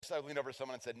I leaned over to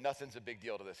someone and said, nothing's a big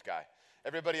deal to this guy.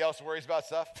 Everybody else worries about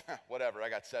stuff. Whatever, I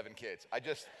got 7 kids.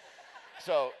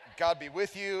 So God be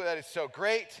with you. That is so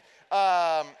great.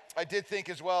 I did think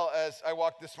as well as I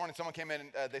walked this morning, someone came in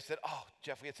and they said, oh,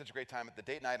 Jeff, we had such a great time at the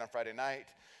date night on Friday night,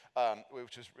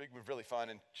 which was really fun.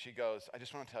 And she goes, I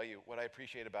just want to tell you what I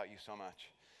appreciate about you so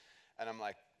much. And I'm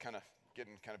like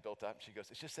getting built up. She goes,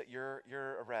 it's just that you're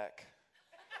a wreck.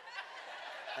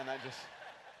 And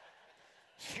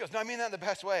she goes, no, I mean that in the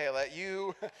best way. Like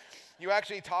you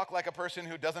actually talk like a person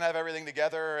who doesn't have everything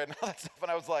together and all that stuff. And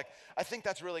I was like, I think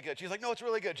that's really good. She's like, no, it's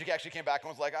really good. She actually came back and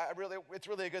was like, it's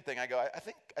really a good thing. I go, I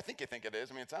think you think it is.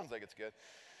 I mean, it sounds like it's good.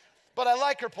 But I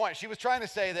like her point. She was trying to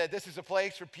say that this is a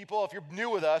place for people. If you're new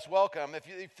with us, welcome.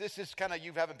 If this is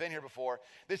you haven't been here before,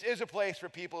 this is a place for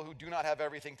people who do not have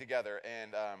everything together.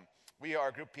 And we are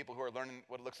a group of people who are learning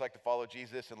what it looks like to follow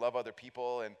Jesus and love other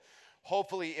people. And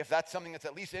hopefully, if that's something that's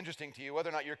at least interesting to you, whether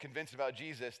or not you're convinced about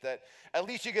Jesus, that at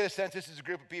least you get a sense this is a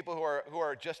group of people who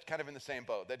are just kind of in the same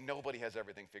boat, that nobody has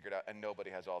everything figured out and nobody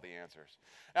has all the answers.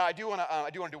 Now, I do want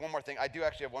to do one more thing. I do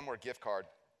actually have one more gift card,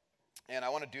 and I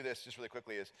want to do this just really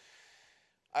quickly.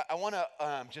 I want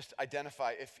to just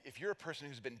identify if you're a person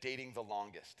who's been dating the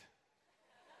longest.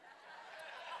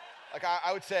 Like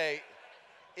I would say,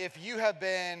 if you have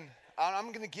been,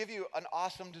 I'm going to give you an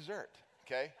awesome dessert,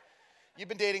 okay? You've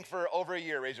been dating for over a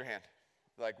year, raise your hand.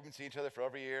 Like, we've been seeing each other for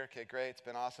over a year. Okay, great, it's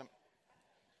been awesome.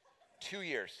 2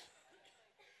 years.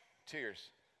 2 years.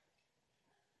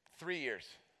 3 years.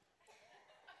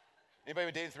 Anybody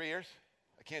been dating 3 years?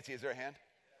 I can't see, is there a hand?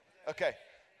 Okay.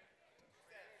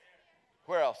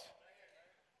 Where else?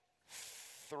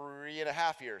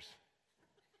 3.5 years.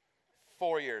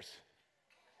 4 years.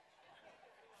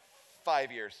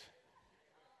 5 years.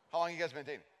 How long have you guys been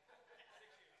dating?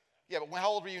 Yeah, but how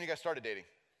old were you when you guys started dating?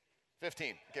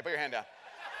 15. Okay, put your hand down.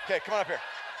 Okay, come on up here.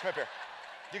 Come up here.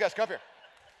 You guys, come up here.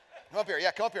 Come up here.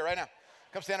 Yeah, come up here right now.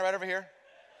 Come stand right over here.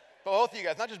 Both of you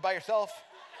guys, not just by yourself.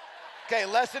 Okay,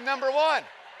 lesson number 1.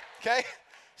 Okay?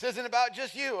 This isn't about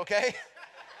just you, okay?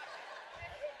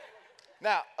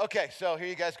 Now, okay, so here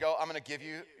you guys go. I'm going to give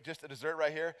you just a dessert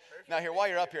right here. Now, here, while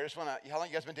you're up here, I just want to, how long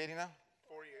you guys been dating now?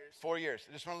 4 years. 4 years.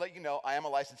 I just want to let you know, I am a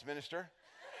licensed minister.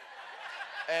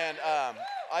 And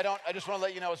I just want to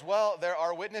let you know as well, there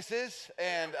are witnesses,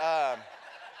 and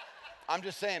I'm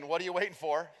just saying, what are you waiting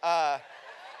for?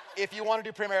 If you want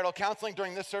to do premarital counseling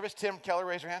during this service, Tim Keller,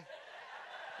 raise your hand.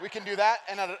 We can do that,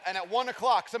 and at 1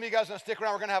 o'clock, some of you guys are going to stick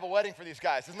around, we're going to have a wedding for these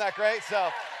guys. Isn't that great? So,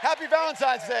 happy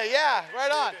Valentine's Day. Yeah,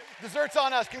 right on. Dessert's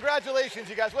on us. Congratulations,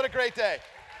 you guys. What a great day.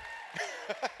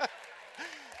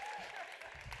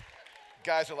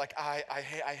 Guys are like, I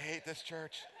hate this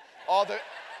church.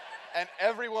 And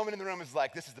every woman in the room is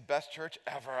like, this is the best church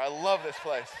ever. I love this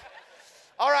place.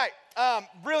 All right.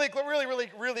 Really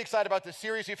excited about this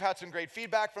series. We've had some great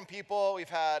feedback from people. We've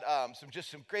had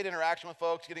some great interaction with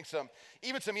folks, getting some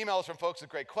emails from folks with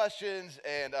great questions.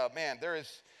 And man, there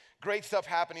is great stuff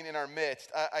happening in our midst.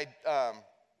 As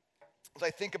I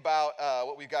think about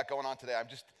what we've got going on today,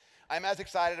 I'm as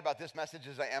excited about this message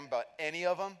as I am about any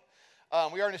of them.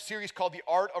 We are in a series called The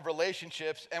Art of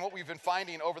Relationships, and what we've been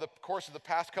finding over the course of the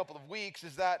past couple of weeks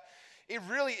is that it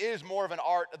really is more of an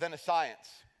art than a science.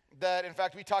 That, in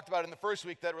fact, we talked about in the first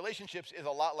week that relationships is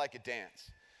a lot like a dance.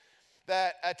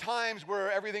 That at times where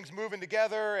everything's moving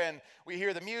together and we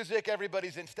hear the music,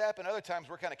 everybody's in step, and other times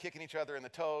we're kind of kicking each other in the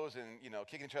toes and,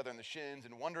 kicking each other in the shins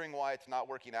and wondering why it's not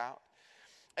working out.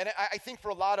 And I think for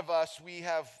a lot of us, we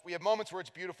have moments where it's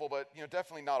beautiful, but,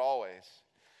 definitely not always.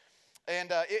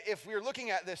 And if we're looking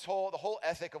at the whole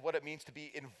ethic of what it means to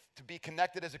be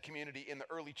connected as a community in the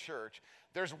early church,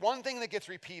 there's one thing that gets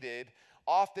repeated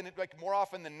often, like more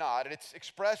often than not, and it's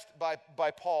expressed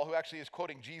by Paul, who actually is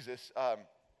quoting Jesus,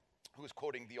 who is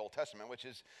quoting the Old Testament, which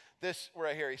is this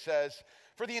right here. He says,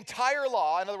 for the entire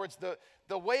law, in other words,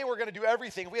 the way we're going to do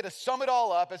everything, if we had to sum it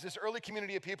all up as this early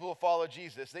community of people who follow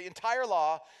Jesus, the entire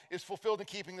law is fulfilled in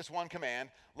keeping this one command: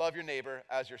 love your neighbor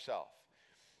as yourself.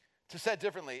 To say it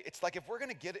differently, it's like if we're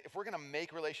going to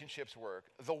make relationships work,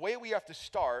 the way we have to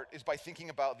start is by thinking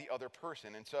about the other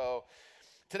person. And so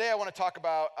today I want to talk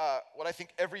about what I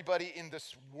think everybody in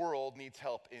this world needs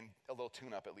help in, a little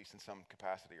tune-up at least in some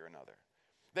capacity or another.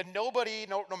 That nobody,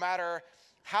 no matter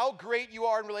how great you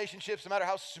are in relationships, no matter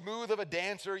how smooth of a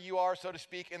dancer you are, so to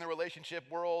speak, in the relationship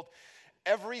world,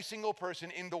 every single person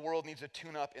in the world needs a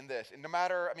tune-up in this. And no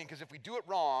matter, because if we do it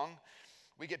wrong,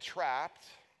 we get trapped.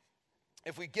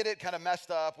 If we get it kind of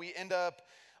messed up, we end up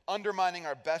undermining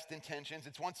our best intentions.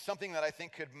 It's something that I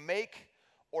think could make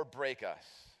or break us.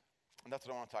 And that's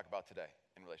what I want to talk about today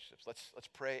in relationships. Let's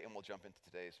pray and we'll jump into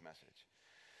today's message.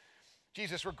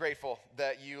 Jesus, we're grateful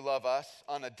that you love us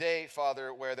on a day,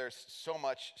 Father, where there's so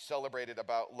much celebrated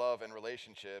about love and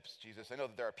relationships. Jesus, I know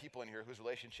that there are people in here whose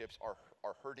relationships are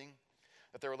hurting,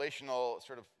 that the relational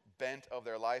sort of bent of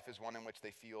their life is one in which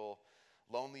they feel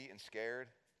lonely and scared.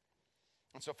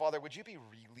 And so, Father, would you be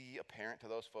really apparent to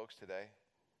those folks today?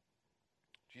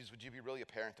 Jesus, would you be really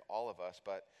apparent to all of us?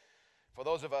 But for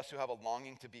those of us who have a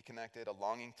longing to be connected, a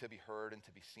longing to be heard and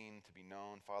to be seen, to be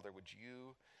known, Father, would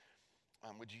you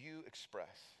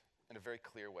express in a very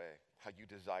clear way how you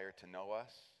desire to know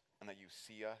us and that you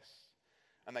see us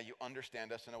and that you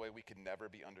understand us in a way we could never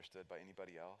be understood by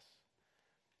anybody else?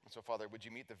 And so, Father, would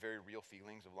you meet the very real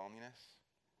feelings of loneliness?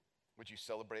 Would you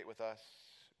celebrate with us?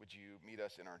 Would you meet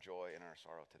us in our joy and our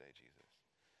sorrow today, Jesus?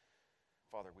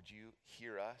 Father, would you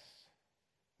hear us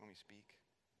when we speak?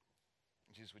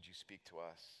 And Jesus, would you speak to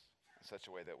us in such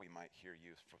a way that we might hear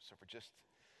you? So for just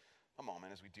a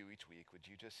moment, as we do each week, would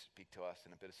you just speak to us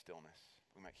in a bit of stillness?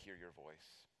 We might hear your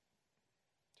voice.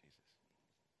 Jesus.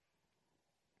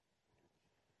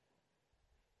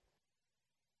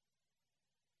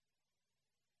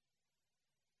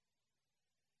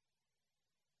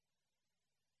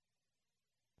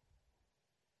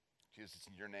 Jesus, it's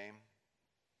in your name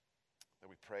that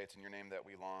we pray. It's in your name that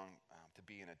we long to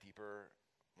be in a deeper,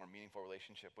 more meaningful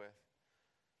relationship with.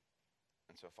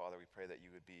 And so, Father, we pray that you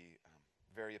would be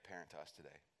very apparent to us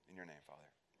today. In your name, Father.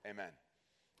 Amen.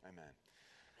 Amen.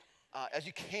 As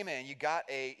you came in, you got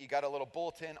a little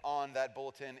bulletin. On that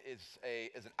bulletin is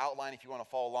an outline. If you want to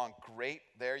follow along, great.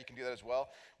 There, you can do that as well.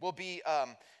 We'll be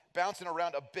bouncing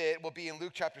around a bit. We'll be in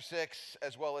Luke chapter 6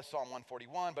 as well as Psalm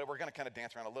 141, but we're going to kind of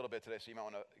dance around a little bit today, so you might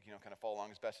want to kind of follow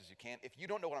along as best as you can. If you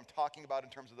don't know what I'm talking about in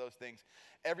terms of those things,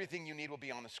 everything you need will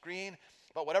be on the screen.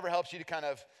 But whatever helps you to kind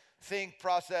of think,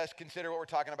 process, consider what we're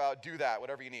talking about, do that,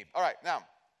 whatever you need. All right, now,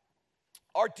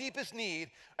 our deepest need,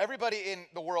 everybody in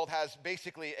the world has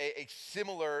basically a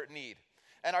similar need.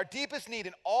 And our deepest need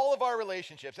in all of our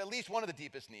relationships, at least one of the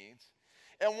deepest needs,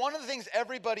 and one of the things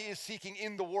everybody is seeking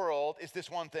in the world is this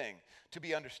one thing: to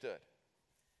be understood.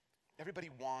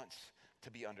 Everybody wants to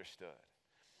be understood.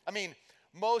 I mean,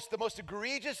 the most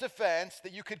egregious offense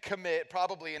that you could commit,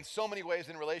 probably in so many ways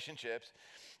in relationships,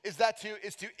 is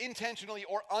to intentionally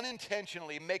or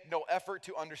unintentionally make no effort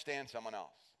to understand someone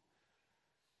else.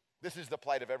 This is the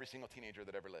plight of every single teenager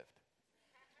that ever lived.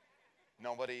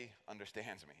 Nobody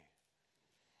understands me.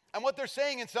 And what they're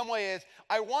saying in some way is,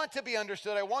 I want to be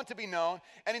understood, I want to be known,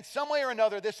 and in some way or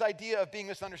another, this idea of being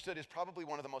misunderstood is probably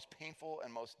one of the most painful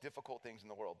and most difficult things in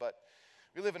the world. But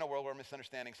we live in a world where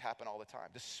misunderstandings happen all the time.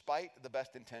 Despite the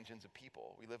best intentions of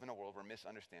people, we live in a world where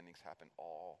misunderstandings happen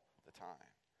all the time.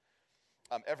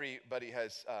 Everybody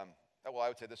has, I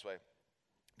would say this way,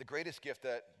 the greatest gift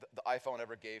that the iPhone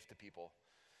ever gave to people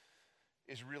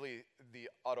is really the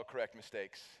autocorrect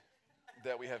mistakes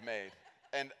that we have made.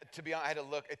 And to be honest, I had to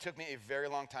look. It took me a very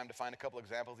long time to find a couple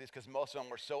examples of these because most of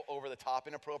them were so over the top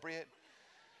inappropriate.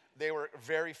 They were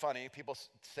very funny. People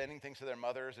sending things to their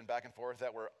mothers and back and forth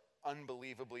that were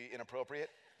unbelievably inappropriate.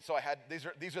 So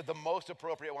these are the most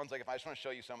appropriate ones. Like, if I just want to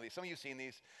show you some of these. Some of you've seen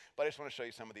these, but I just want to show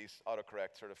you some of these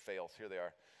autocorrect sort of fails. Here they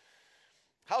are.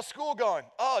 How's school going?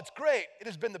 Oh, it's great. It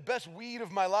has been the best weed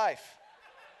of my life.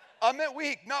 I meant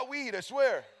week, not weed, I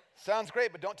swear. Sounds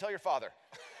great, but don't tell your father.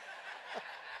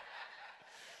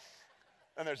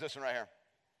 And there's this one right here.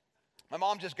 My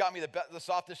mom just got me the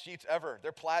softest sheets ever.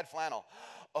 They're plaid flannel.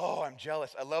 Oh, I'm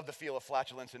jealous. I love the feel of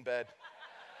flatulence in bed.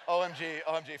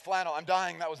 OMG, flannel. I'm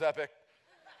dying. That was epic.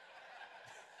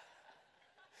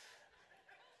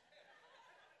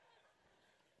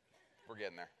 We're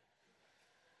getting there.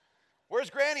 Where's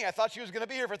Granny? I thought she was going to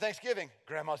be here for Thanksgiving.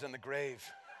 Grandma's in the grave.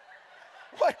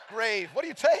 What grave? What are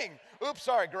you saying? Oops,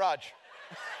 sorry, garage.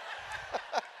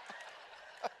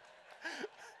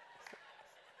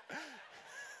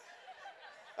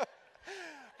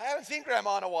 I haven't seen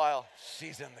Grandma in a while.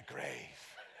 She's in the grave.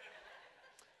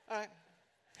 All right.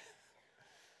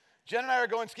 Jen and I are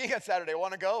going skiing on Saturday.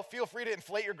 Want to go? Feel free to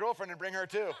inflate your girlfriend and bring her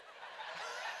too.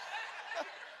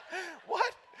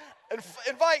 What?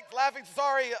 Invite, laughing,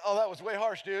 sorry. Oh, that was way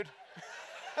harsh, dude.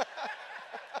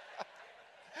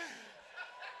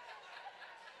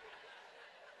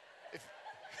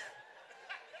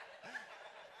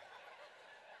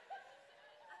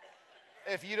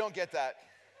 If you don't get that,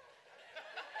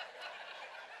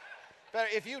 better,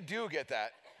 if you do get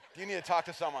that, you need to talk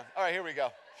to someone. All right, here we go.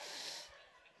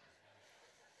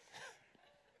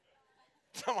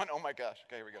 Someone, oh my gosh.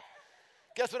 Okay, here we go.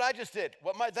 Guess what I just did?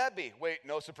 What might that be? Wait,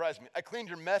 no, surprise me. I cleaned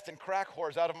your meth and crack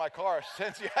whores out of my car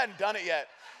since you hadn't done it yet.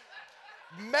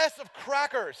 Mess of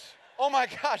crackers. Oh my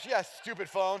gosh, yes, stupid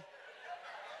phone.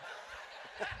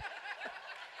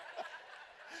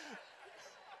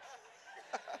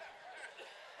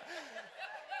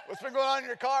 What's been going on in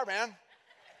your car, man?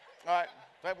 All right,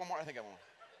 do I have one more? I think I have one more.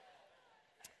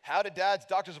 How did Dad's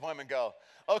doctor's appointment go?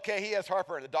 Okay, he has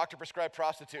heartburn. The doctor prescribed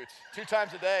prostitutes 2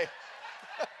 times a day.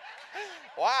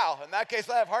 Wow, in that case,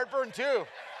 I have heartburn too.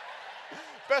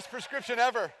 Best prescription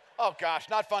ever. Oh gosh,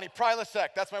 not funny. Prilosec,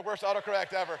 that's my worst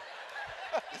autocorrect ever.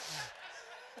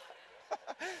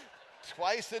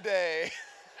 Twice a day.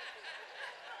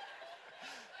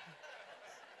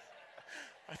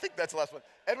 I think that's the last one.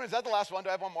 Edwin, is that the last one? Do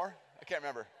I have one more? I can't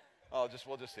remember. We'll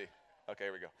just see. Okay,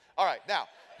 here we go. All right, now,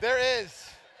 there is,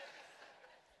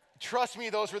 trust me,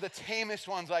 those were the tamest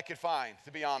ones I could find,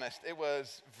 to be honest. It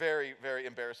was very, very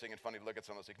embarrassing and funny to look at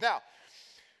some of those things. Now,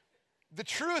 the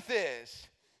truth is,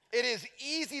 it is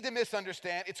easy to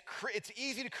misunderstand. It's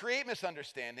easy to create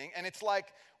misunderstanding, and it's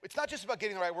not just about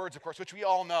getting the right words, of course, which we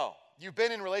all know. You've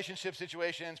been in relationship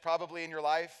situations probably in your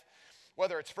life,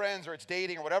 whether it's friends or it's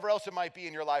dating or whatever else it might be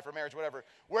in your life or marriage, whatever,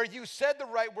 where you said the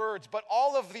right words, but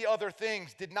all of the other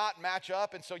things did not match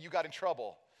up, and so you got in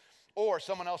trouble. Or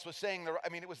someone else was saying,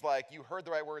 it was like you heard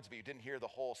the right words, but you didn't hear the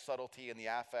whole subtlety and the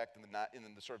affect and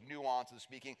the sort of nuance of the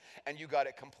speaking, and you got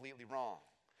it completely wrong.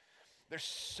 There's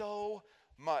so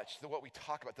much to what we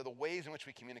talk about, to the ways in which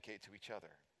we communicate to each other.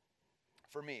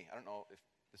 For me, I don't know if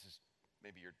this is,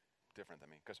 maybe you're different than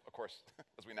me, because of course,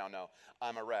 as we now know,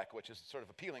 I'm a wreck, which is sort of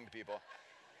appealing to people,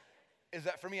 is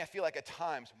that for me, I feel like at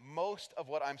times, most of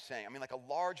what I'm saying, like a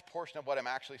large portion of what I'm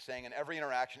actually saying in every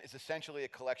interaction is essentially a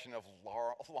collection of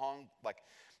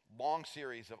long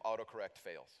series of autocorrect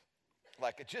fails.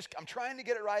 I'm trying to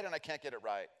get it right and I can't get it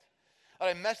right. And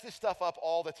I mess this stuff up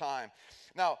all the time.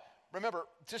 Now, remember,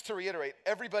 just to reiterate,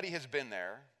 everybody has been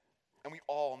there and we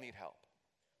all need help.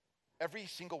 Every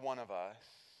single one of us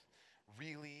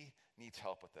really needs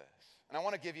help with this. And I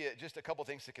want to give you just a couple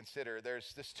things to consider.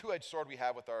 There's this two-edged sword we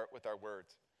have with our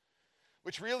words,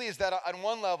 which really is that on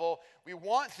one level, we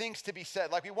want things to be said.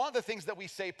 We want the things that we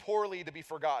say poorly to be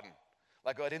forgotten.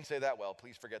 I didn't say that well.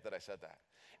 Please forget that I said that.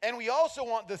 And we also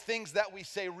want the things that we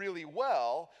say really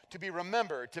well to be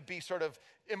remembered, to be sort of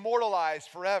immortalized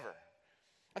forever.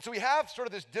 And so we have sort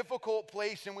of this difficult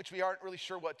place in which we aren't really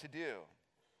sure what to do.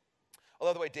 I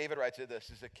love the way David writes it.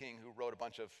 This is a king who wrote a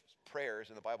bunch of prayers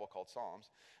in the Bible called Psalms.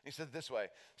 And he said it this way: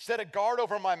 set a guard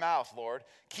over my mouth, Lord.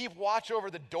 Keep watch over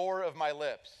the door of my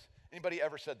lips. Anybody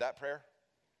ever said that prayer?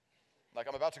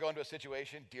 I'm about to go into a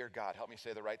situation. Dear God, help me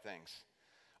say the right things.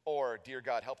 Or, dear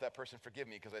God, help that person forgive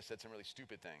me because I said some really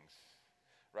stupid things.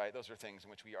 Right? Those are things in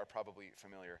which we are probably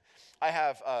familiar.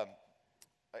 I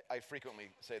frequently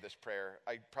say this prayer.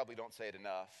 I probably don't say it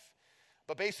enough.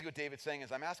 But basically what David's saying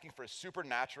is I'm asking for a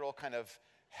supernatural kind of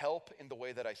help in the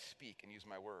way that I speak and use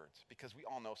my words, because we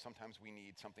all know sometimes we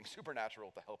need something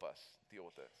supernatural to help us deal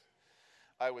with this.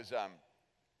 I was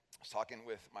talking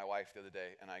with my wife the other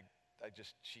day, and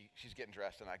she's getting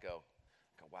dressed, and I go,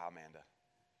 wow, Amanda,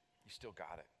 you still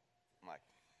got it. I'm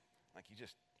like you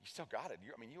still got it.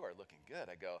 You are looking good.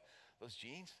 I go, those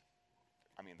jeans,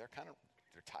 they're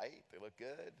tight, they look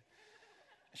good.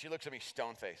 And she looks at me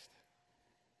stone-faced.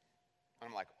 And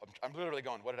I'm like, I'm literally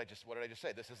going, what did I just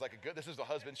say? This is this is what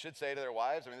husbands should say to their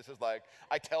wives. This is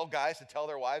I tell guys to tell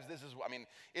their wives,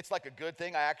 it's like a good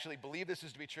thing. I actually believe this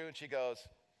is to be true. And she goes,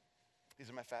 these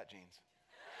are my fat jeans.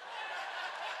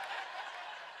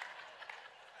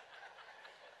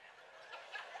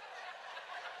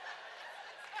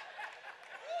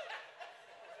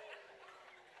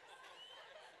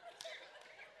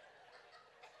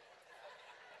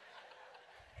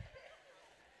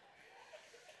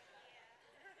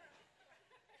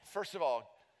 First of all,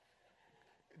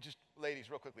 just ladies,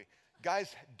 real quickly,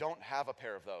 guys don't have a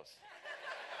pair of those.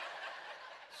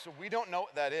 So we don't know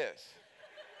what that is.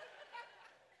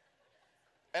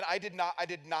 And I did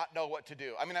not know what to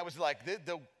do. I was like,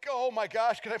 oh my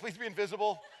gosh, can I please be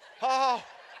invisible? Oh.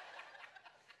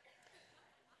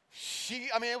 I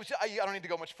don't need to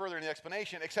go much further in the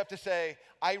explanation except to say,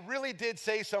 I really did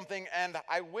say something and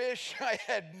I wish I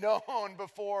had known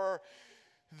before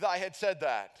I had said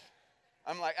that.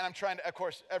 I'm trying to, of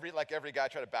course, every guy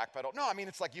try to backpedal. No,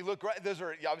 it's you look great. Those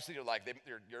are, obviously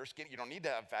you're skinny. You don't need to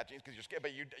have fat jeans because you're skinny,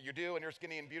 but you do, and you're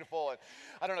skinny and beautiful. And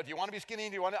I don't know, do you want to be skinny?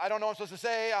 I don't know what I'm supposed to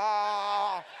say.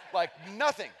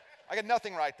 Nothing. I got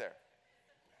nothing right there.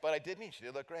 But I did mean she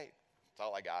did look great. That's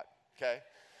all I got, okay?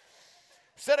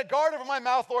 Set a guard over my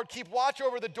mouth, Lord. Keep watch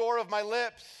over the door of my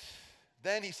lips.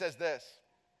 Then he says this: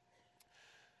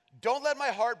 don't let my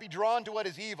heart be drawn to what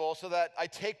is evil, so that I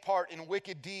take part in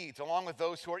wicked deeds along with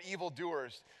those who are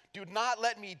evildoers. Do not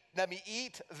let me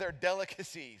eat their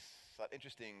delicacies. It's not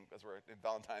interesting as we're in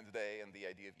Valentine's Day and the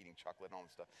idea of eating chocolate and all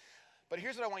this stuff. But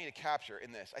here's what I want you to capture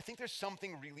in this. I think there's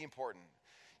something really important.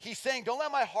 He's saying, don't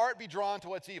let my heart be drawn to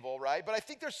what's evil, right? But I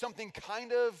think there's something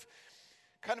kind of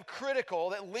critical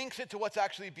that links it to what's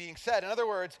actually being said. In other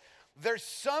words, there's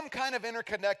some kind of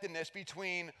interconnectedness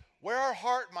between where our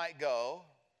heart might go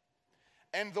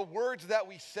and the words that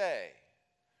we say.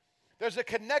 There's a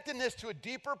connectedness to a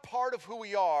deeper part of who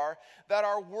we are that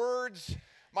our words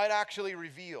might actually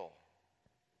reveal.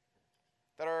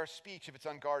 That our speech, if it's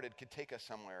unguarded, could take us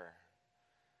somewhere.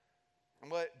 And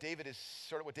what David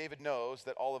knows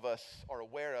that all of us are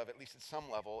aware of, at least at some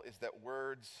level, is that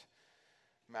words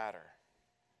matter.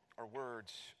 Our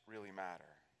words really matter.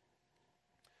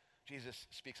 Jesus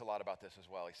speaks a lot about this as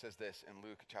well. He says this in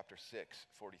Luke chapter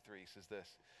 6:43. He says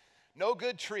this, "No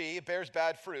good tree bears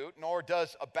bad fruit, nor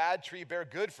does a bad tree bear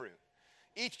good fruit.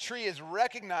 Each tree is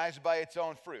recognized by its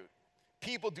own fruit.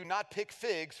 People do not pick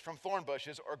figs from thorn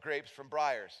bushes or grapes from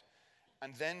briars."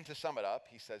 And then to sum it up,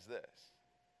 he says this,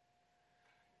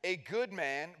 "A good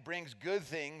man brings good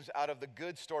things out of the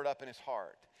good stored up in his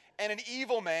heart, and an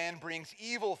evil man brings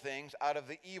evil things out of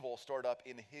the evil stored up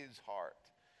in his heart.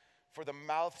 For the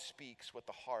mouth speaks what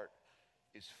the heart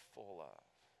is full of."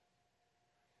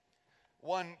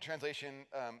 One translation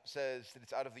says that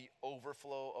it's out of the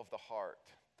overflow of the heart.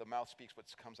 The mouth speaks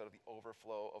what comes out of the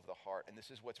overflow of the heart. And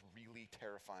this is what's really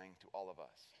terrifying to all of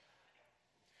us.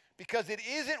 Because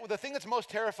the thing that's most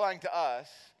terrifying to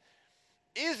us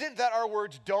isn't that our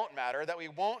words don't matter, that we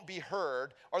won't be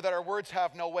heard, or that our words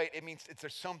have no weight. It means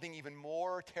there's something even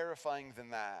more terrifying than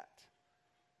that,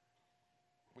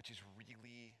 which is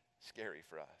really scary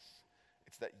for us.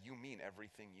 It's that you mean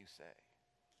everything you say.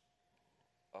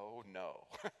 Oh no.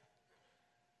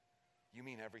 You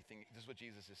mean everything. This is what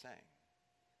Jesus is saying.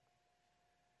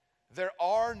 There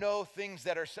are no things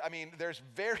that are, there's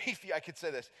very few, I could say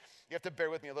this. You have to bear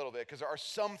with me a little bit, because there are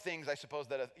some things, I suppose,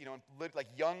 that, like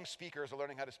young speakers are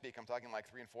learning how to speak. I'm talking like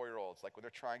 3 and 4-year-olds, like when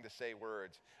they're trying to say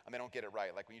words, and they don't get it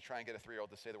right. Like when you try and get a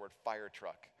 3-year-old to say the word fire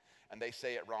truck, and they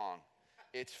say it wrong.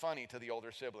 It's funny to the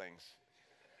older siblings.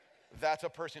 That's a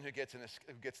person who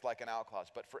gets like an out clause.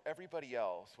 But for everybody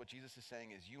else, what Jesus is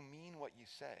saying is, you mean what you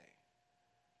say.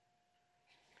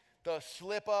 The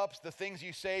slip-ups, the things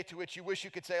you say to which you wish you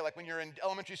could say, like when you're in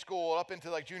elementary school, up into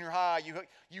like junior high,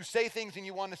 you say things and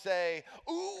you want to say,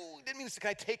 "Ooh, didn't mean to," can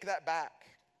I take that back?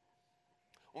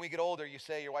 When we get older, you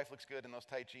say your wife looks good in those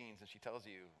tight jeans, and she tells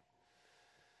you,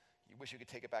 you wish you could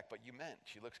take it back, but you meant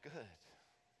she looks good.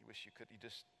 You wish you could,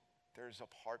 there's a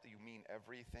part that you mean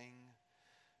everything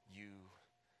you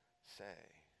say.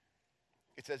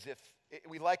 It's as if,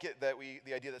 we like it that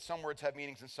the idea that some words have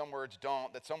meanings and some words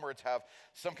don't, that some words have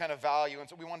some kind of value, and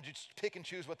so we want to just pick and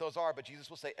choose what those are, but Jesus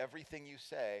will say everything you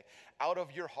say, out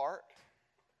of your heart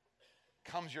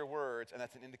comes your words, and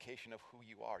that's an indication of who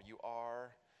you are. You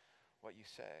are what you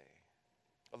say.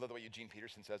 I love the way Eugene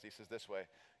Peterson says, he says this way,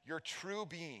 "Your true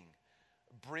being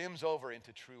brims over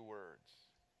into true words."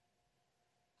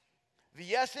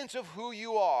 The essence of who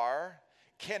you are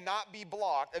cannot be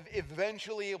blocked.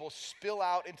 Eventually it will spill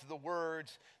out into the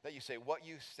words that you say. What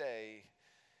you say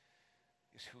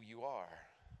is who you are.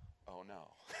 Oh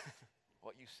no.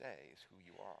 What you say is who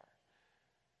you are.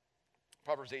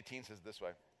 Proverbs 18 says it this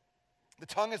way, "The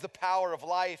tongue is the power of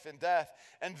life and death,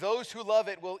 and those who love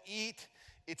it will eat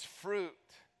its fruit."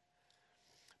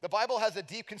 The Bible has a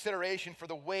deep consideration for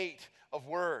the weight of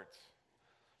words.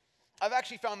 I've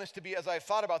actually found this to be, as I've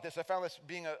thought about this, I found this,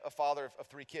 being a father of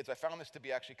 3 kids, I found this to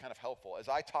be actually kind of helpful. As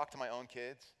I talk to my own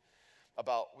kids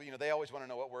about, they always want to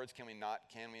know what words can we not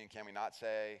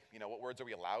say, what words are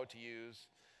we allowed to use.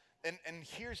 And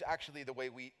here's actually the way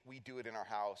we do it in our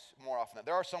house more often.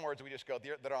 There are some words we just go,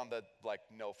 they're on the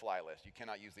no-fly list. You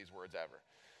cannot use these words ever.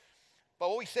 But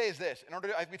what we say is this,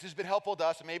 which has been helpful to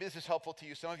us, and maybe this is helpful to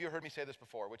you. Some of you have heard me say this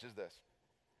before, which is this.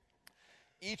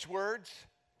 Each words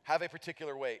have a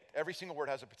particular weight. Every single word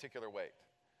has a particular weight.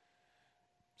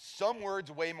 Some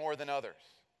words weigh more than others.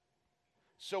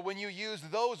 So when you use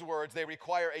those words, they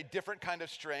require a different kind of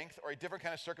strength or a different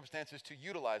kind of circumstances to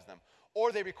utilize them,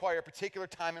 or they require a particular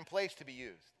time and place to be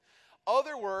used.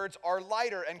 Other words are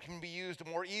lighter and can be used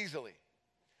more easily.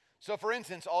 So for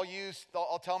instance,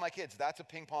 I'll tell my kids, that's a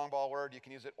ping pong ball word, you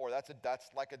can use it, or that's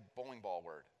like a bowling ball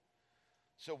word.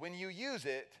 So when you use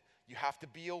it, you have to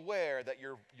be aware that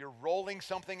you're rolling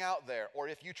something out there. Or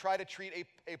if you try to treat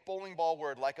a bowling ball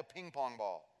word like a ping pong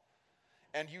ball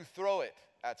and you throw it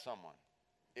at someone,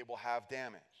 it will have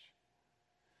damage.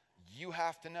 You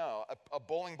have to know a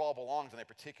bowling ball belongs in a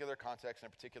particular context in a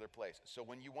particular place. So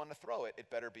when you want to throw it, it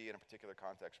better be in a particular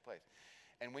context place.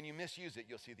 And when you misuse it,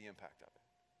 you'll see the impact of it.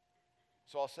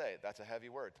 So I'll say, that's a heavy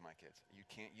word to my kids. You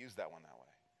can't use that one that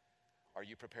way. Are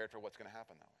you prepared for what's going to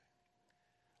happen that way?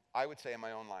 I would say in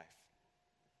my own life,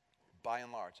 by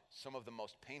and large, some of the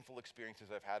most painful experiences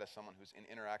I've had as someone who's in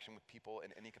interaction with people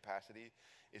in any capacity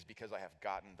is because I have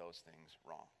gotten those things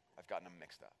wrong. I've gotten them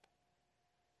mixed up.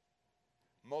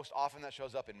 Most often that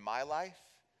shows up in my life,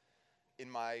 in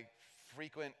my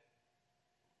frequent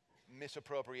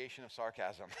misappropriation of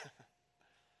sarcasm.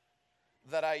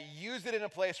 That I use it in a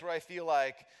place where I feel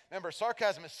like, remember,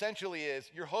 sarcasm essentially is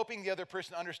you're hoping the other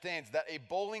person understands that a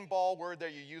bowling ball word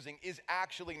that you're using is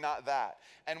actually not that.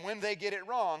 And when they get it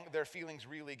wrong, their feelings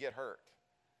really get hurt.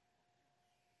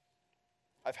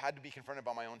 I've had to be confronted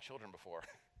by my own children before,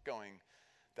 going,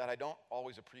 that I don't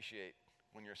always appreciate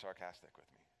when you're sarcastic with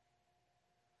me.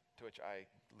 To which I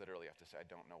literally have to say, I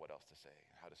don't know what else to say,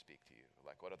 how to speak to you.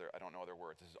 Like, I don't know other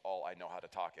words. This is all I know how to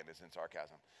talk in is in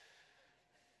sarcasm.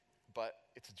 But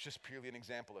it's just purely an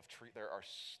example of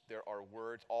there are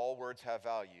words, all words have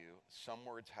value, some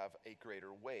words have a greater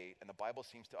weight, and the Bible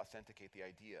seems to authenticate the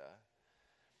idea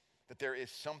that there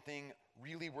is something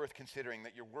really worth considering,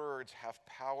 that your words have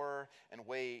power and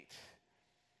weight,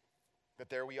 that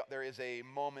there is a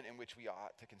moment in which we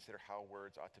ought to consider how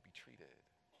words ought to be treated.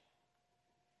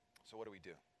 So what do we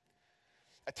do?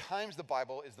 At times the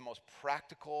Bible is the most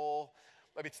practical.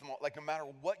 It's like no matter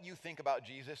what you think about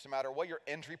Jesus, no matter what your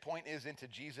entry point is into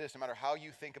Jesus, no matter how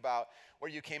you think about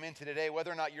where you came into today, whether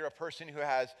or not you're a person who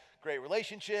has great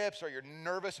relationships or you're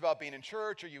nervous about being in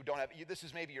church or this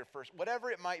is maybe your first, whatever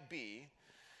it might be,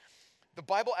 the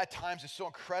Bible at times is so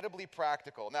incredibly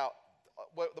practical. Now,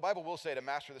 what the Bible will say to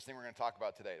master this thing we're going to talk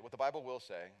about today, what the Bible will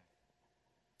say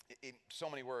in so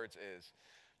many words is,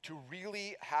 to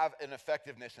really have an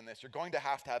effectiveness in this, you're going to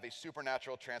have a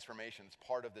supernatural transformation. It's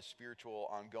part of the spiritual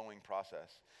ongoing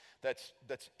process that's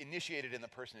initiated in the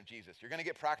person of Jesus. You're going to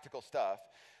get practical stuff,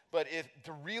 but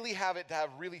to really have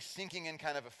really sinking in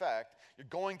kind of effect, you're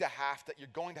going to have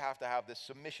to have this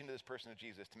submission to this person of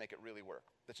Jesus to make it really work.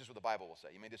 That's just what the Bible will say.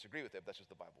 You may disagree with it, but that's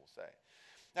just what the Bible will say.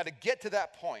 Now, to get to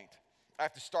that point, I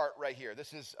have to start right here.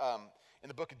 This is in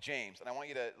the book of James, and I want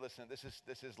you to listen. This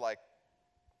is like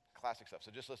classic stuff. So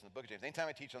just listen to the book of James. Anytime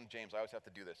I teach on James, I always have to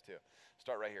do this too.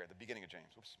 Start right here at the beginning of James.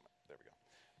 Oops, there we go.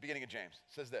 Beginning of James.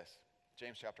 It says this,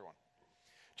 James chapter 1.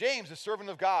 James, a servant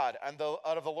of God and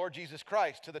out of the Lord Jesus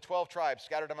Christ, to the 12 tribes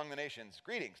scattered among the nations.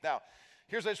 Greetings. Now,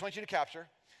 here's what I just want you to capture.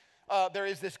 There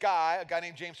is this guy, a guy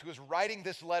named James, who is writing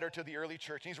this letter to the early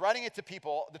church. And he's writing it to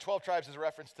people. The 12 tribes is a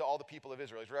reference to all the people of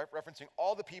Israel. He's referencing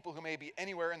all the people who may be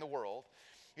anywhere in the world.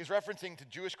 He's referencing to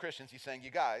Jewish Christians. He's saying,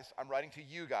 you guys, I'm writing to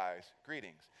you guys.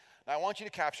 Greetings. Now, I want you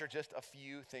to capture just a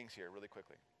few things here really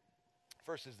quickly.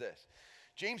 First is this.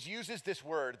 James uses this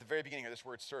word at the very beginning of this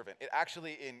word servant. It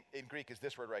actually in Greek is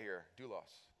this word right here,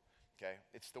 doulos. Okay?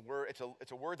 It's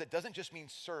a word that doesn't just mean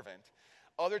servant.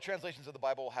 Other translations of the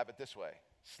Bible will have it this way,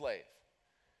 slave.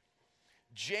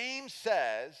 James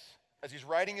says, as he's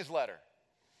writing his letter,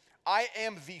 I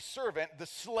am the servant, the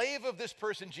slave of this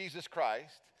person, Jesus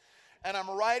Christ, and I'm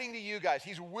writing to you guys.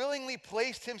 He's willingly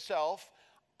placed himself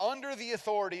under the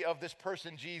authority of this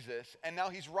person, Jesus, and now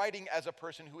he's writing as a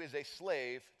person who is a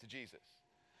slave to Jesus.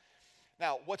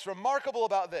 Now, what's remarkable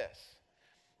about this,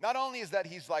 not only is that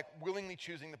he's like willingly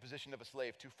choosing the position of a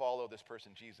slave to follow this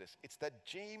person, Jesus, it's that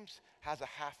James has a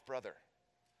half-brother.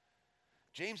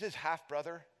 James's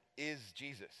half-brother is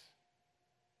Jesus.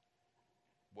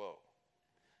 Whoa.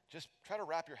 Just try to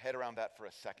wrap your head around that for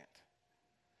a second.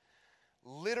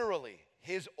 Literally,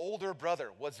 his older brother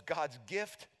was God's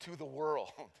gift to the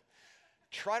world.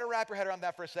 Try to wrap your head around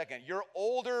that for a second. Your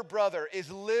older brother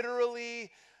is literally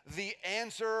the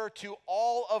answer to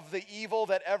all of the evil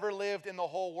that ever lived in the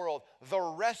whole world. The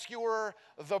rescuer,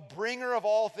 the bringer of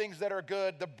all things that are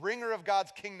good, the bringer of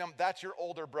God's kingdom, that's your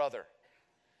older brother.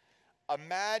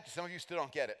 Imagine, some of you still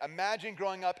don't get it. Imagine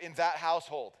growing up in that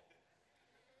household.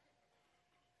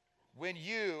 When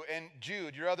you and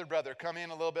Jude, your other brother, come in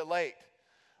a little bit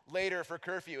later for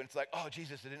curfew, and it's like, oh,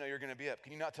 Jesus, I didn't know you were going to be up.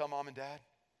 Can you not tell mom and dad?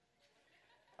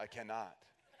 I cannot.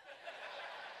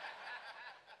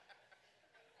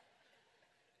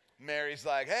 Mary's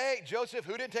like, hey, Joseph,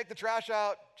 who didn't take the trash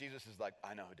out? Jesus is like,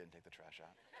 I know who didn't take the trash out.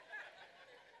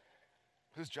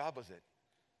 Whose job was it?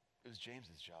 It was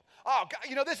James's job. Oh,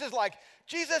 God, this is like,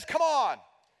 Jesus, come on.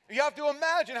 You have to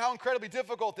imagine how incredibly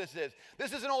difficult this is.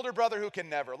 This is an older brother who can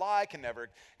never lie, can never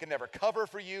cover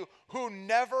for you, who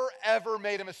never, ever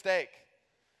made a mistake.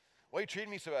 Why are you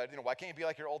treating me so bad? Why can't you be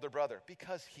like your older brother?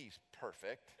 Because he's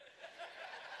perfect.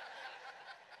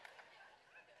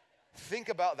 Think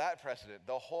about that precedent.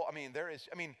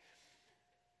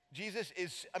 Jesus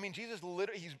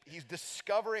literally, he's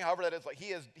discovering, however that is, like he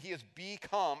is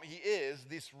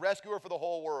this rescuer for the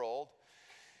whole world.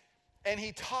 And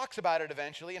he talks about it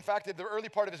eventually. In fact, in the early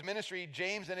part of his ministry,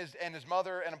 James and his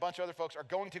mother and a bunch of other folks are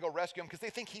going to go rescue him because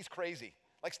they think he's crazy.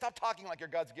 Like, stop talking like you're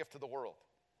God's gift to the world.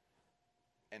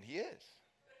 And he is.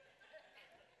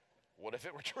 What if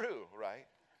it were true, right?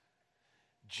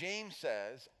 James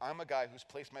says, I'm a guy who's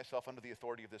placed myself under the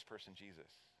authority of this person, Jesus.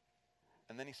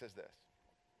 And then he says this.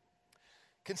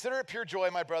 Consider it pure joy,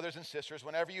 my brothers and sisters,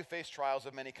 whenever you face trials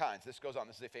of many kinds. This goes on.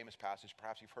 This is a famous passage.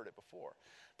 Perhaps you've heard it before.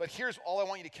 But here's all I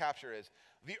want you to capture is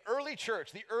the early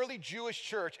church, the early Jewish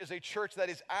church is a church that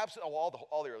is absolutely,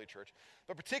 all the early church,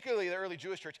 but particularly the early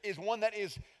Jewish church is one that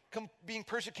is being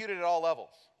persecuted at all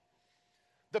levels.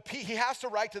 He has to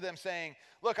write to them saying,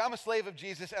 look, I'm a slave of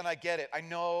Jesus and I get it. I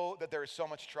know that there is so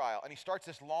much trial. And he starts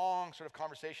this long sort of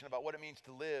conversation about what it means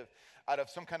to live out of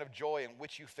some kind of joy in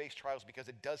which you face trials because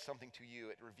it does something to you.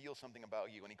 It reveals something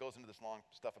about you. And he goes into this long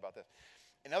stuff about this.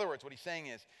 In other words, what he's saying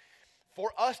is,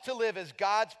 for us to live as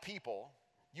God's people,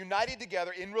 united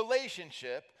together in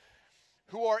relationship,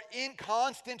 who are in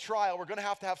constant trial, we're going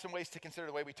to have some ways to consider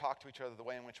the way we talk to each other, the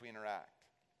way in which we interact.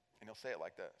 And he'll say it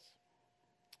like this.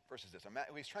 Versus this. What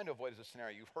he's trying to avoid is a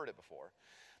scenario. You've heard it before.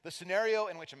 The scenario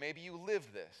in which maybe you live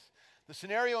this. The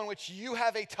scenario in which you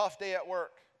have a tough day at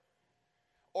work.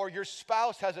 Or your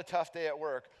spouse has a tough day at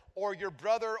work. Or your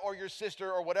brother or your sister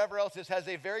or whatever else is has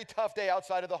a very tough day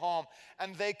outside of the home.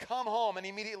 And they come home and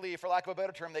immediately, for lack of a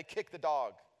better term, they kick the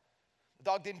dog. The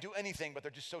dog didn't do anything, but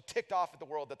they're just so ticked off at the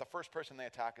world that the first person they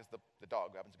attack is the dog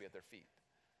who happens to be at their feet.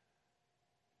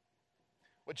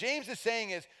 What James is saying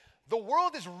is, the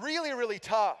world is really, really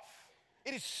tough.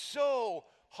 It is so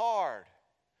hard.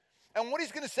 And what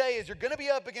he's going to say is you're going to be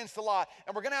up against a lot,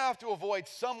 and we're going to have to avoid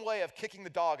some way of kicking the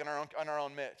dog in our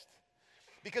own midst.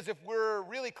 Because if we're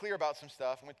really clear about some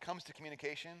stuff when it comes to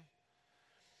communication,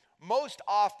 most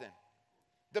often,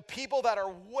 the people that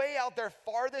are way out there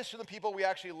farthest from the people we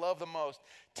actually love the most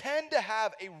tend to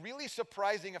have a really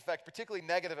surprising effect, particularly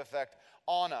negative effect,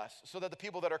 on us, so that the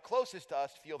people that are closest to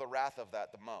us feel the wrath of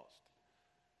that the most.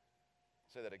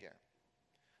 Say that again.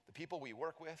 The people we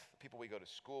work with, the people we go to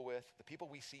school with, the people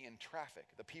we see in traffic,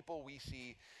 the people we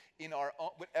see in our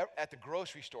own, at the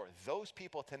grocery store, those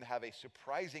people tend to have a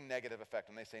surprising negative effect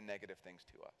when they say negative things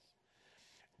to us.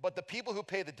 But the people who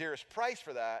pay the dearest price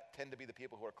for that tend to be the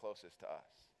people who are closest to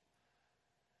us.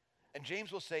 And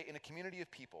James will say, in a community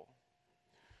of people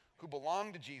who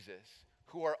belong to Jesus,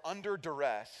 who are under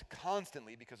duress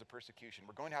constantly because of persecution,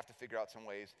 we're going to have to figure out some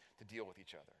ways to deal with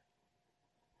each other.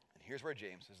 Here's where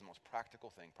James is the most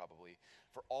practical thing probably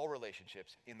for all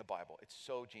relationships in the Bible. It's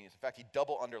so genius. In fact, he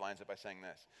double underlines it by saying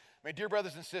this. My dear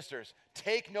brothers and sisters,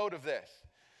 take note of this.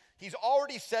 He's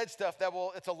already said stuff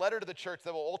it's a letter to the church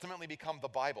that will ultimately become the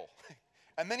Bible.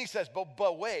 And then he says,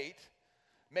 but wait,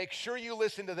 make sure you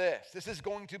listen to this. This is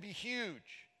going to be huge.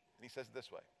 And he says it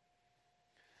this way.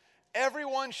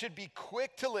 Everyone should be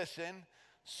quick to listen,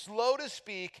 slow to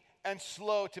speak, and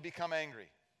slow to become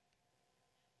angry.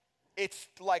 It's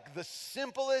like the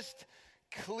simplest,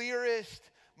 clearest,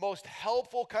 most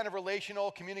helpful kind of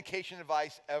relational communication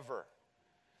advice ever.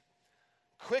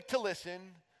 Quick to listen,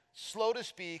 slow to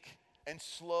speak, and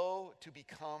slow to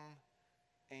become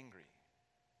angry.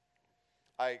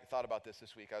 I thought about this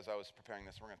week as I was preparing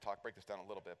this. We're going to break this down a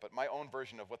little bit. But my own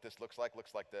version of what this looks like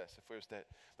this. If we was to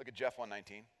look at Jeff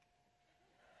 1:19.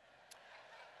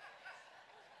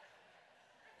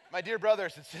 My dear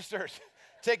brothers and sisters,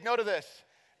 take note of this.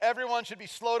 Everyone should be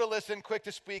slow to listen, quick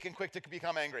to speak, and quick to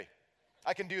become angry.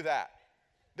 I can do that.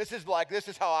 This is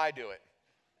how I do it.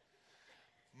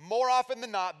 More often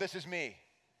than not, this is me.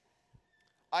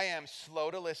 I am slow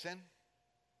to listen.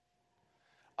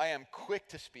 I am quick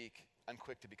to speak. I'm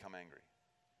quick to become angry.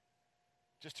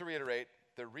 Just to reiterate,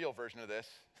 the real version of this.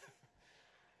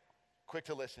 Quick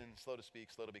to listen, slow to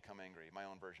speak, slow to become angry. My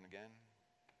own version again.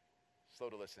 Slow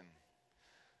to listen,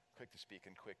 quick to speak,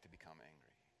 and quick to become angry.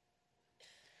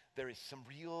 There is some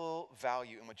real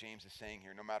value in what James is saying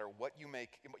here, no matter what you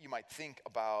might think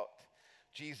about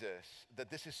Jesus, that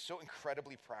this is so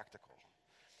incredibly practical.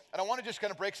 And I want to just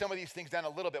kind of break some of these things down a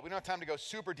little bit. We don't have time to go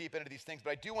super deep into these things,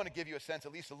 but I do want to give you a sense,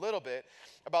 at least a little bit,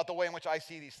 about the way in which I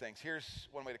see these things. Here's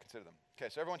one way to consider them. Okay,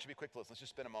 so everyone should be quick to listen. Let's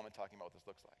just spend a moment talking about what this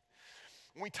looks like.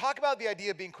 When we talk about the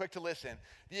idea of being quick to listen,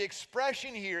 the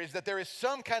expression here is that there is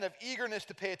some kind of eagerness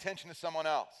to pay attention to someone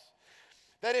else.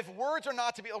 That if words are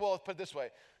not to be, well, let's put it this way,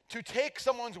 to take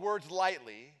someone's words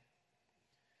lightly,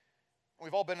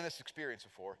 we've all been in this experience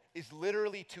before, is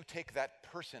literally to take that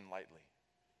person lightly.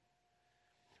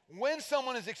 When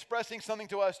someone is expressing something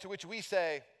to us to which we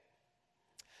say,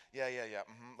 yeah,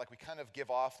 like we kind of give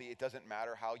off it doesn't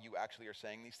matter how you actually are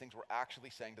saying these things, we're actually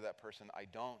saying to that person, I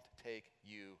don't take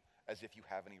you as if you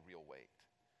have any real weight.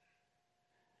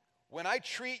 When I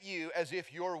treat you as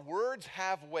if your words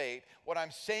have weight, what I'm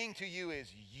saying to you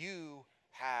is you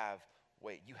have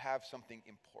weight. You have something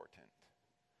important.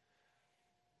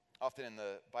 Often in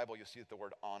the Bible, you'll see that the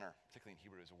word honor, particularly in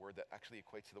Hebrew, is a word that actually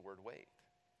equates to the word weight.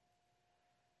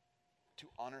 To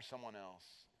honor someone else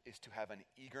is to have an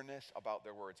eagerness about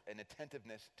their words, an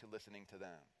attentiveness to listening to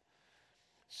them.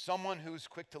 Someone who's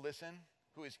quick to listen,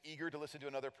 who is eager to listen to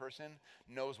another person,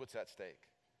 knows what's at stake.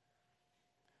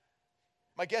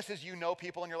 My guess is you know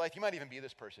people in your life, you might even be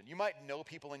this person. You might know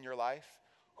people in your life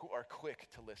who are quick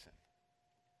to listen.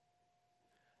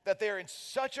 That they're in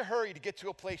such a hurry to get to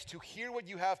a place to hear what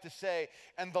you have to say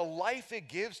and the life it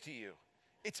gives to you.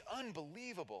 It's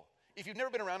unbelievable. If you've never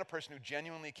been around a person who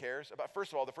genuinely cares about,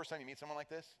 first of all, the first time you meet someone like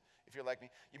this, if you're like me,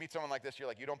 you meet someone like this, you're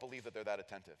like, you don't believe that they're that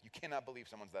attentive. You cannot believe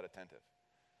someone's that attentive.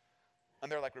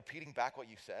 And they're like repeating back what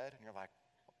you said, and you're like,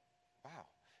 wow,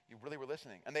 you really were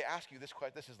listening. And they ask you this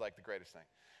question, this is like the greatest thing.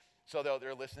 So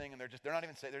they're listening, and they're not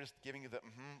even saying, they're just giving you the,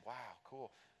 wow,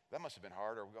 cool. That must have been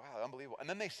hard, or wow, unbelievable. And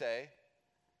then they say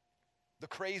the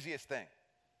craziest thing.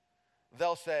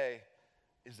 They'll say,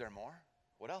 is there more?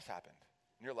 What else happened?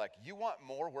 And you're like, you want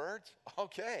more words?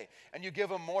 Okay. And you give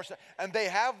them more. And they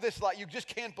have this, like, you just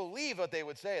can't believe what they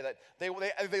would say. That they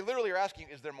literally are asking,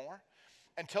 is there more?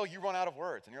 Until you run out of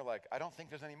words. And you're like, I don't think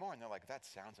there's any more. And they're like, that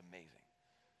sounds amazing.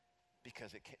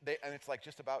 Because and it's like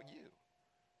just about you.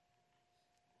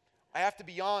 I have to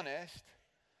be honest.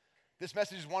 This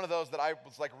message is one of those that I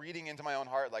was like reading into my own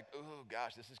heart, like, oh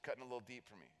gosh, this is cutting a little deep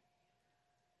for me.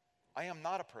 I am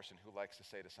not a person who likes to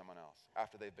say to someone else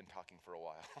after they've been talking for a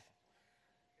while,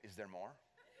 is there more?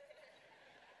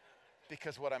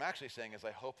 Because what I'm actually saying is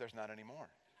I hope there's not any more.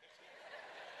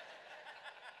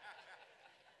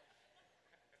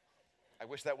 I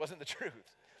wish that wasn't the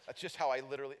truth. That's just how I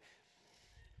literally,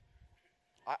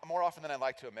 more often than I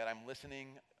like to admit, I'm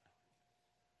listening.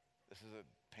 This is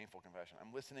a painful confession.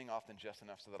 I'm listening often just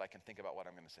enough so that I can think about what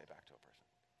I'm going to say back to a person.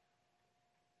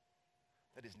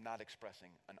 That is not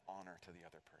expressing an honor to the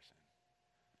other person.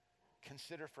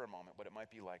 Consider for a moment what it might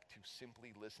be like to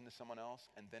simply listen to someone else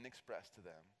and then express to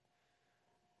them,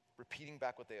 repeating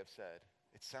back what they have said.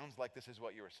 It sounds like this is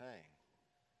what you were saying.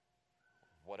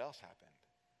 What else happened?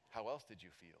 How else did you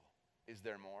feel? Is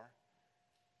there more?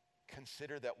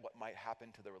 Consider that what might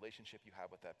happen to the relationship you have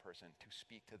with that person to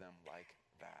speak to them like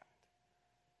that.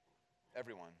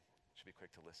 Everyone should be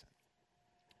quick to listen.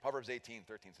 Proverbs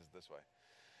 18:13 says it this way.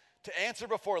 To answer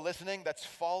before listening, that's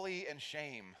folly and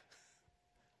shame.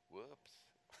 Whoops.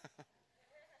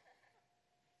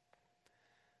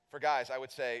 For guys, I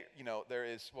would say, I'm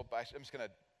just going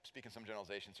to speak in some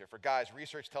generalizations here. For guys,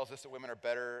 research tells us that women are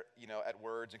better, at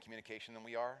words and communication than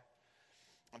we are.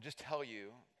 I'll just tell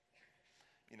you,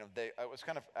 I was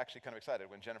kind of excited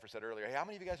when Jennifer said earlier, hey, how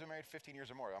many of you guys have been married 15 years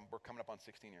or more? We're coming up on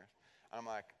 16 years. And I'm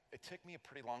like, it took me a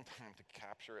pretty long time to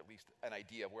capture at least an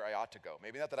idea of where I ought to go.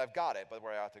 Maybe not that I've got it, but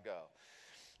where I ought to go.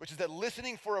 Which is that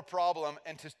listening for a problem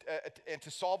and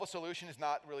to solve a solution is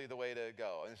not really the way to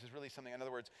go. And this is really something, in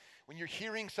other words, when you're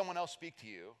hearing someone else speak to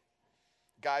you,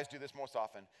 guys do this most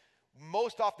often.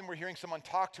 Most often we're hearing someone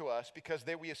talk to us because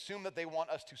we assume that they want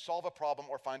us to solve a problem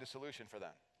or find a solution for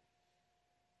them.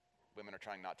 Women are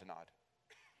trying not to nod.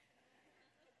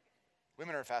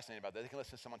 Women are fascinated about that. They can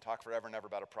listen to someone talk forever and ever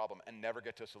about a problem and never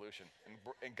get to a solution.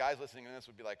 And guys listening to this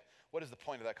would be like, what is the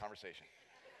point of that conversation?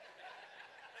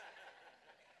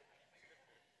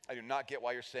 I do not get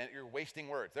why you're saying, you're wasting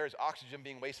words. There is oxygen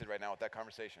being wasted right now with that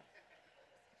conversation.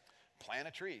 Plant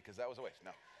a tree, because that was a waste.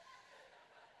 No.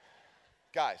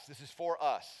 Guys, this is for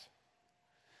us.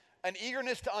 An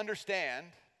eagerness to understand,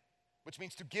 which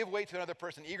means to give weight to another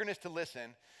person, eagerness to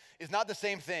listen, is not the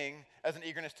same thing as an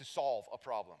eagerness to solve a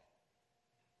problem.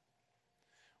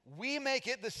 We make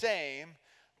it the same,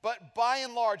 but by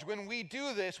and large, when we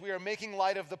do this, we are making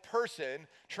light of the person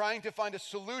trying to find a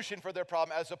solution for their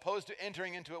problem as opposed to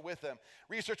entering into it with them.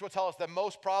 Research will tell us that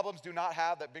most problems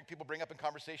that big people bring up in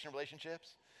conversation and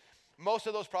relationships, most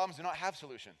of those problems do not have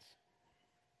solutions.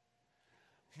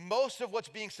 Most of what's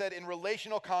being said in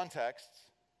relational contexts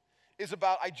is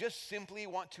about, I just simply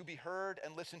want to be heard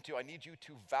and listened to. I need you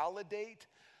to validate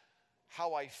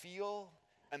how I feel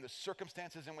and the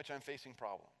circumstances in which I'm facing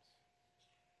problems.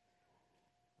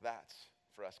 That's,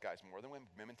 for us guys, more than women.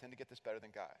 Women tend to get this better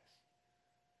than guys.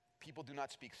 People do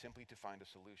not speak simply to find a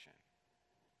solution.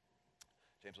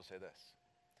 James will say this.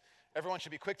 Everyone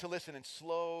should be quick to listen and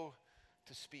slow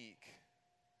to speak.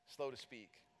 Slow to speak.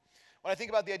 When I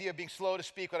think about the idea of being slow to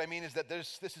speak, what I mean is that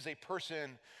this is a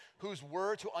person who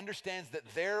understands that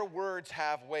their words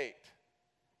have weight.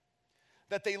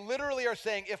 that they literally are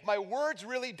saying, if I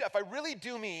really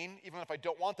do mean, even if I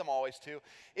don't want them always to,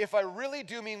 if I really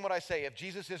do mean what I say, if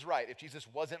Jesus is right, if Jesus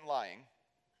wasn't lying,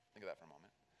 think of that for a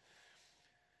moment.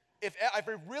 If I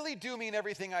really do mean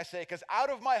everything I say, because out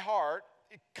of my heart,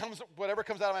 whatever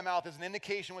comes out of my mouth is an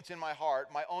indication what's in my heart,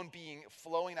 my own being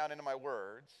flowing out into my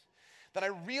words, then I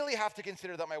really have to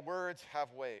consider that my words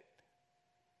have weight.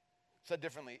 Said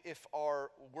differently, if our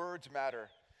words matter,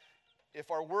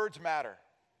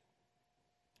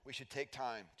 we should take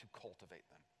time to cultivate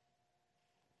them.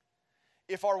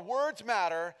 If our words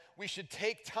matter, we should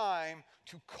take time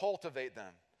to cultivate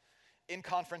them in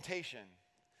confrontation,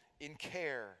 in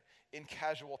care, in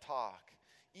casual talk,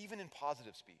 even in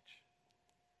positive speech.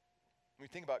 When we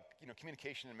think about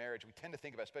communication in marriage, we tend to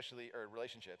think about, especially or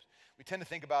relationships, we tend to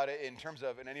think about it in terms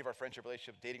of in any of our friendship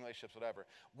relationships, dating relationships, whatever.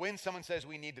 When someone says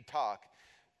we need to talk,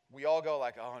 we all go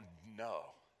like, oh no.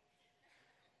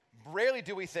 Rarely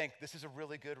do we think this is a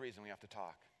really good reason we have to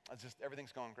talk. It's just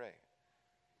everything's going great.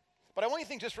 But I want you to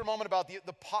think just for a moment about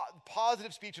the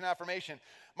positive speech and affirmation.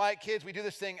 My kids, we do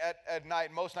this thing at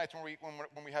night, most nights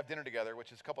when we have dinner together,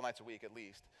 which is a couple nights a week at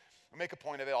least. We make a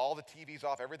point of it, all the TV's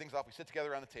off, everything's off, we sit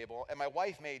together around the table. And my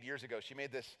wife made years ago,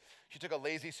 she took a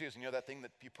Lazy Susan, that thing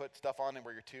that you put stuff on and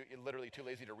where you're literally too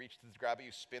lazy to reach to grab it,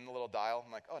 you spin the little dial.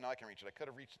 I'm like, oh, now I can reach it. I could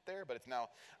have reached it there, but it's now,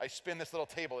 I spin this little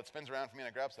table, it spins around for me and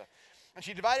I grab stuff. And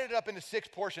she divided it up into 6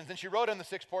 portions, and she wrote in the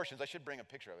 6 portions, I should bring a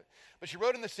picture of it, but she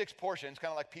wrote in the 6 portions,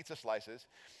 kind of like pizza slices,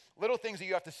 little things that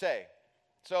you have to say.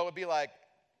 So it would be like,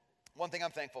 one thing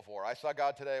I'm thankful for, I saw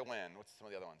God today win. What's some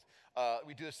of the other ones?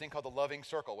 We do this thing called the loving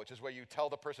circle, which is where you tell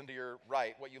the person to your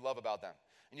right what you love about them.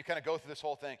 And you kind of go through this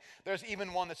whole thing. There's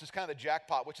even one that's just kind of the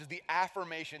jackpot, which is the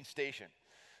affirmation station.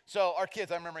 So our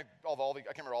kids, I can't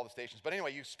remember all the stations, but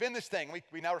anyway, you spin this thing.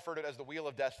 We now refer to it as the Wheel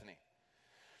of Destiny.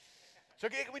 So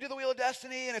okay, can we do the Wheel of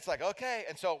Destiny? And it's like, okay.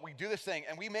 And so we do this thing,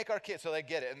 and we make our kids so they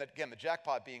get it. And again, the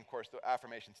jackpot being, of course, the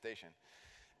affirmation station.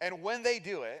 And when they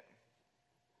do it,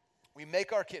 we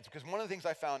make our kids, because one of the things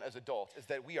I found as adults is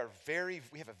that we have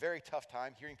a very tough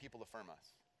time hearing people affirm us.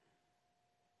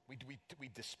 We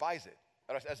despise it.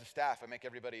 As a staff, I make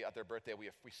everybody at their birthday,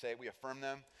 we affirm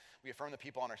them. We affirm the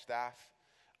people on our staff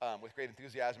with great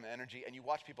enthusiasm and energy. And you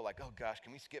watch people like, oh gosh,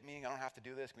 can we skip meeting? I don't have to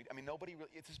do this. Nobody really,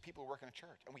 it's just people who work in a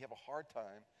church. And we have a hard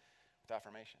time with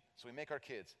affirmation. So we make our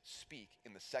kids speak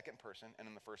in the second person and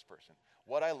in the first person.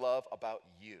 What I love about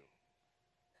you.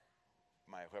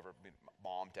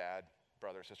 Mom, dad,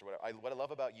 brother, sister, whatever. What I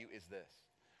love about you is this.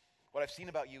 What I've seen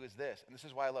about you is this, and this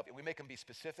is why I love you. We make them be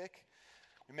specific.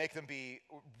 We make them be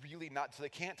really not, so they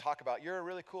can't talk about, you're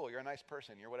really cool, you're a nice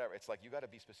person, you're whatever. It's like, you got to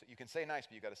be specific. You can say nice,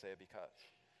 but you got to say it because.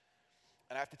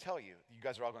 And I have to tell you, you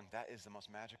guys are all going, that is the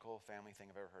most magical family thing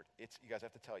I've ever heard. You guys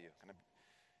have to tell you,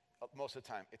 most of the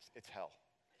time, it's hell.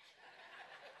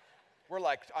 We're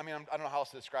like, I don't know how else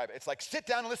to describe it. It's like, sit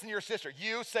down and listen to your sister.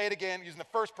 You say it again using the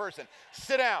first person.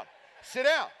 Sit down. Sit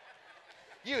down.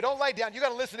 You, don't lay down. You got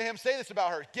to listen to him say this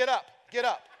about her. Get up. Get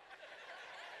up.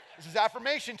 This is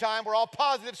affirmation time. We're all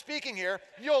positive speaking here.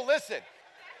 You'll listen.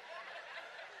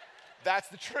 That's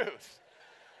the truth.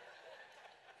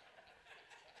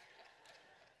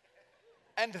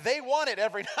 And they want it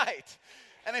every night.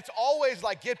 And it's always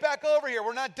like, get back over here.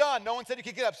 We're not done. No one said you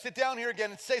could get up. Sit down here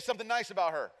again and say something nice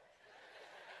about her.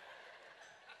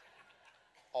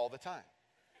 All the time.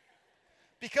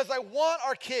 Because I want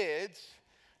our kids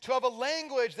to have a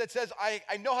language that says, I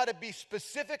know how to be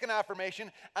specific in affirmation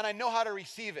and I know how to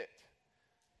receive it.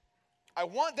 I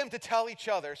want them to tell each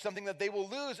other something that they will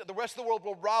lose, that the rest of the world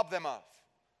will rob them of.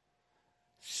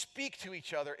 Speak to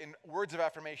each other in words of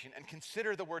affirmation and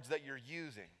consider the words that you're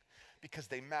using because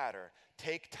they matter.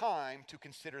 Take time to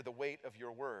consider the weight of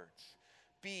your words.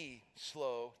 Be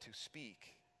slow to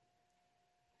speak.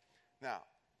 Now,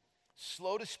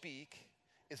 slow to speak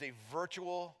is a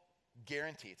virtual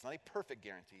guarantee. It's not a perfect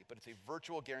guarantee, but it's a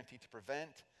virtual guarantee to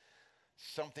prevent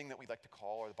something that we like to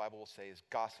call, or the Bible will say, is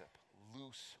gossip,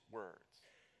 loose words.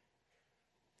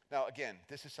 Now, again,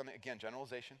 this is something,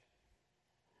 generalization.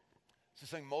 This is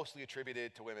something mostly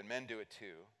attributed to women. Men do it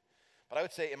too. But I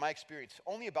would say, in my experience,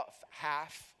 only about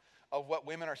half of what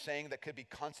women are saying that could be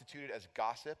constituted as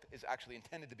gossip is actually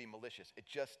intended to be malicious. It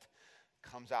just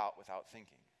comes out without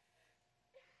thinking.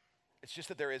 It's just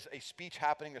that there is a speech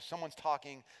happening, there's someone's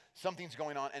talking, something's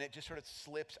going on, and it just sort of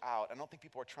slips out. I don't think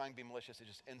people are trying to be malicious. It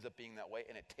just ends up being that way,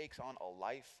 and it takes on a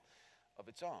life of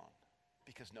its own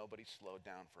because nobody slowed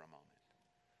down for a moment.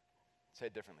 Say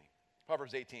it differently.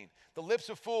 Proverbs 18. The lips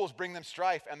of fools bring them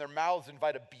strife, and their mouths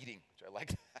invite a beating, which I like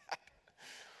that.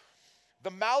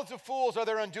 The mouths of fools are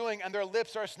their undoing, and their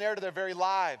lips are a snare to their very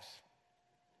lives.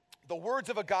 The words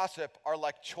of a gossip are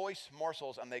like choice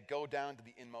morsels, and they go down to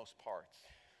the inmost parts.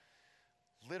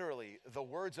 Literally, the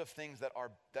words of things that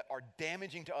are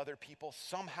damaging to other people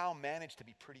somehow manage to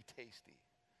be pretty tasty.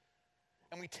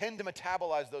 And we tend to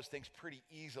metabolize those things pretty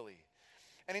easily.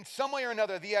 And in some way or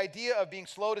another, the idea of being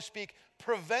slow to speak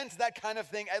prevents that kind of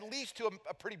thing, at least to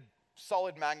a pretty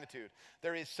solid magnitude.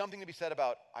 There is something to be said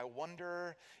about, I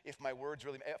wonder if my words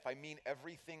really, if I mean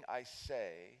everything I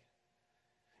say,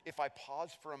 if I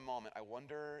pause for a moment, I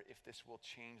wonder if this will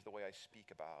change the way I speak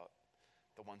about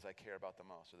the ones I care about the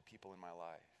most, or the people in my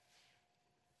life.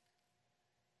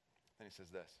 Then he says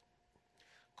this: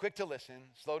 quick to listen,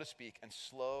 slow to speak, and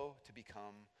slow to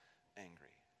become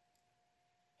angry.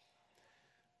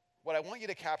 What I want you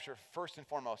to capture first and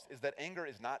foremost is that anger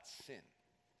is not sin.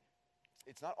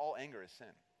 It's not all anger is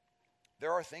sin.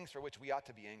 There are things for which we ought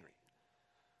to be angry.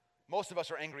 Most of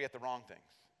us are angry at the wrong things.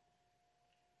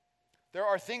 There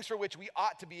are things for which we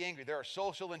ought to be angry. There are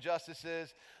social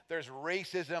injustices, there's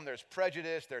racism, there's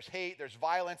prejudice, there's hate, there's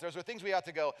violence. Those are things we ought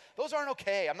to go, those aren't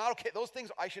okay. I'm not okay. Those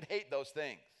things, I should hate those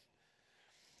things.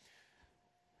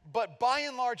 But by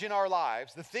and large in our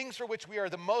lives, the things for which we are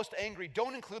the most angry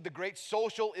don't include the great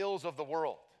social ills of the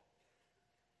world.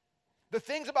 The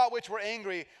things about which we're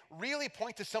angry really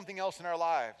point to something else in our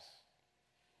lives.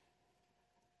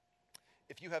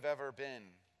 If you have ever been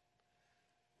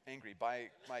angry,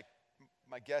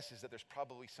 my guess is that there's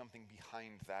probably something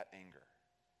behind that anger.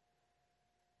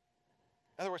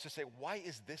 In other words, to say, why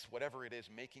is this, whatever it is,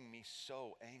 making me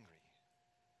so angry?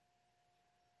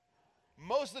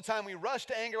 Most of the time we rush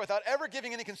to anger without ever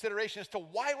giving any consideration as to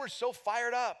why we're so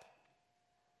fired up.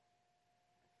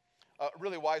 A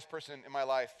really wise person in my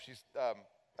life, she's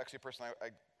actually a person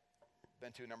I've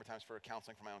been to a number of times for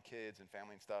counseling for my own kids and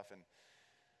family and stuff, and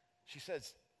she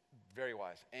says, very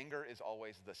wise, anger is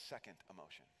always the second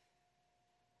emotion.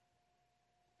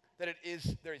 That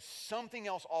there is something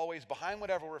else always behind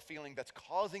whatever we're feeling that's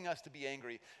causing us to be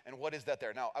angry, and what is that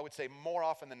there? Now, I would say more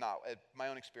often than not, at my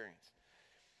own experience,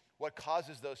 what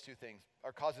causes those two things,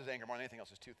 or causes anger more than anything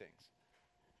else, is two things.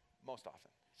 Most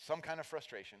often. Some kind of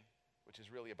frustration, which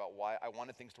is really about why I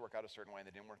wanted things to work out a certain way and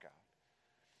they didn't work out.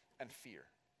 And fear.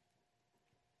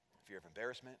 Fear of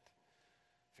embarrassment,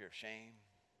 fear of shame,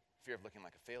 fear of looking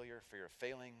like a failure, fear of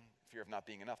failing, fear of not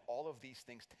being enough. All of these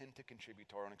things tend to contribute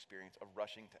to our own experience of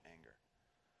rushing to anger.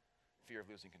 Fear of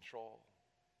losing control,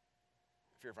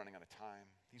 fear of running out of time.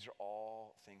 These are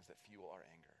all things that fuel our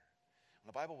anger. And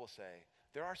the Bible will say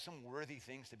there are some worthy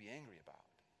things to be angry about.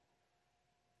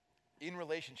 In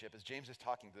relationship, as James is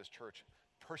talking to this church,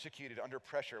 persecuted, under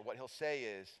pressure, what he'll say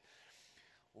is,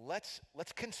 let's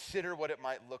consider what it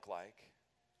might look like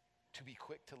to be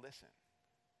quick to listen.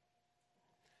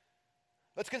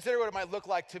 Let's consider what it might look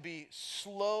like to be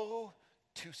slow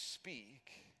to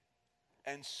speak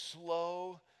and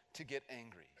slow to get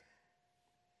angry.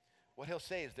 What he'll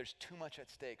say is there's too much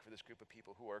at stake for this group of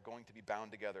people who are going to be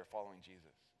bound together following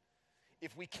Jesus.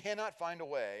 If we cannot find a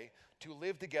way to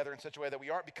live together in such a way that we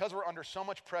aren't, because we're under so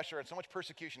much pressure and so much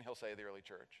persecution, he'll say, the early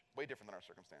church, way different than our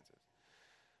circumstances.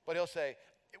 But he'll say,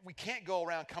 we can't go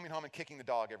around coming home and kicking the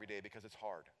dog every day because it's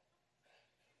hard.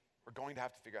 We're going to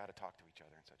have to figure out how to talk to each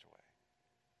other in such a way.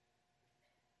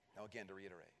 Now again, to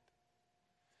reiterate,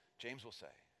 James will say,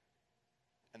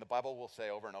 and the Bible will say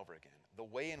over and over again, the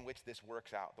way in which this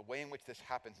works out, the way in which this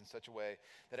happens in such a way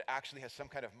that it actually has some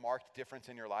kind of marked difference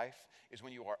in your life is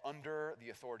when you are under the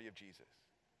authority of Jesus.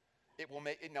 It will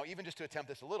make, now even just to attempt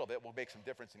this a little bit will make some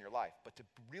difference in your life, but to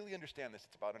really understand this,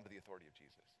 it's about under the authority of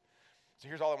Jesus. So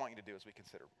here's all I want you to do as we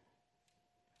consider.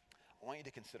 I want you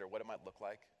to consider what it might look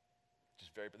like,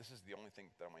 but this is the only thing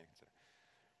that I want you to consider.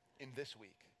 In this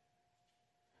week,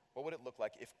 what would it look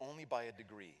like if only by a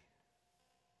degree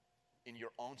in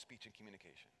your own speech and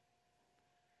communication,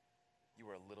 you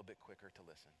were a little bit quicker to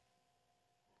listen,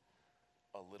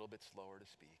 a little bit slower to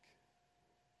speak,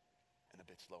 and a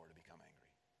bit slower to become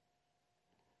angry?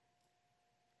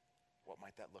 What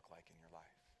might that look like in your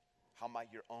life? How might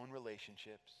your own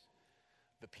relationships,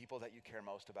 the people that you care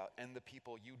most about, and the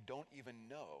people you don't even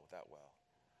know that well,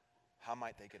 how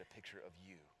might they get a picture of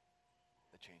you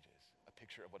that changes? A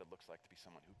picture of what it looks like to be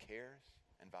someone who cares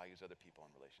and values other people and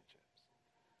relationships.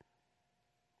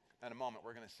 In a moment,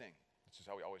 we're going to sing. This is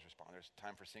how we always respond. There's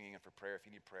time for singing and for prayer. If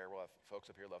you need prayer, we'll have folks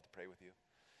up here love to pray with you.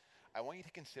 I want you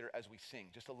to consider as we sing,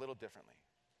 just a little differently.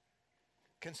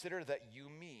 Consider that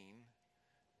you mean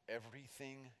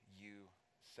everything you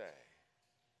say.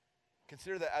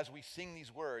 Consider that as we sing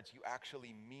these words, you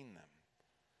actually mean them.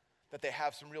 That they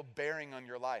have some real bearing on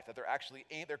your life. That they're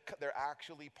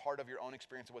actually part of your own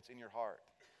experience of what's in your heart.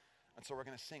 And so we're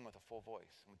going to sing with a full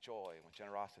voice, with joy, and with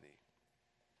generosity.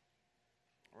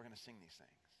 We're going to sing these things.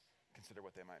 Consider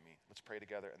what they might mean. Let's pray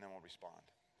together, and then we'll respond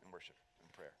in worship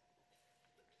and prayer.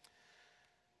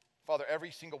 Father,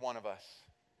 every single one of us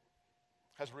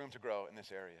has room to grow in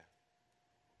this area.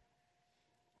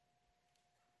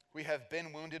 We have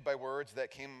been wounded by words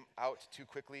that came out too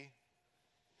quickly.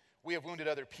 We have wounded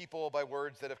other people by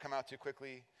words that have come out too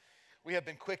quickly. We have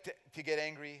been quick to get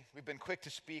angry. We've been quick to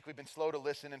speak. We've been slow to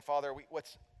listen. And Father,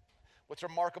 what's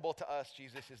remarkable to us,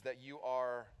 Jesus, is that you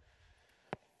are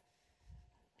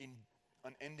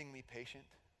unendingly patient.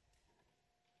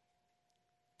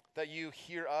 That you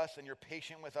hear us and you're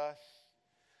patient with us.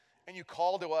 And you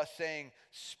call to us saying,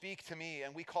 speak to me.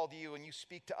 And we call to you and you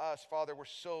speak to us. Father, we're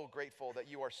so grateful that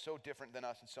you are so different than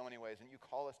us in so many ways. And you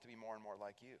call us to be more and more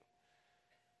like you.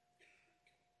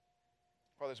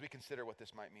 Father, as we consider what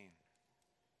this might mean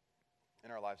in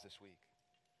our lives this week,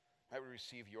 might we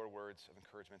receive your words of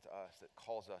encouragement to us that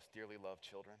calls us dearly loved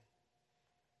children.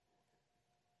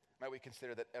 Might we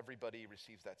consider that everybody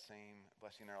receives that same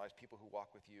blessing in our lives. People who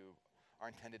walk with you are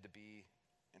intended to be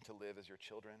and to live as your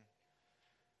children.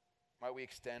 Might we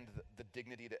extend the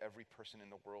dignity to every person in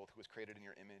the world who was created in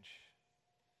your image.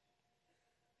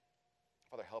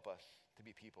 Father, help us to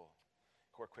be people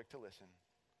who are quick to listen,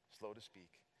 slow to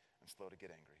speak, and slow to get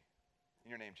angry. In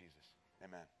your name, Jesus,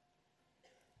 amen.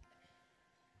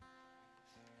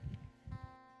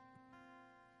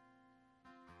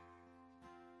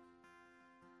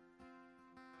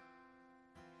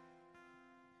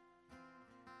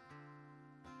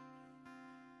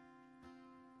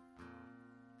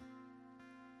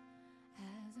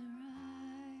 As I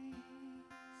rise,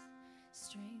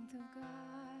 strength of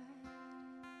God,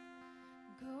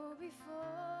 go before,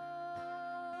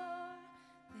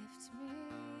 lift me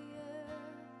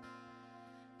up.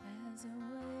 As I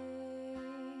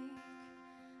wake,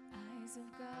 eyes of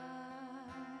God,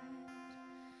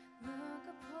 look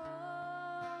upon,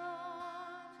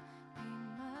 be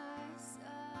my side.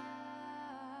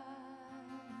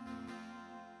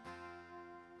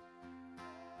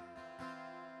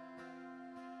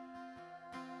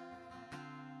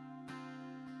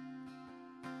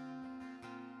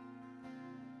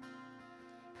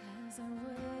 As I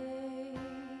wait,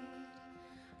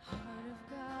 heart of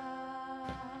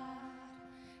God,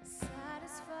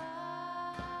 satisfy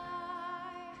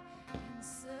and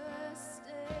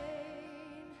sustain.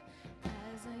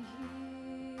 As I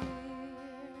hear,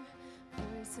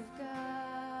 voice of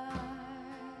God,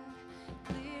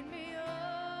 lead me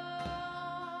on,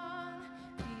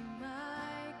 be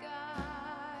my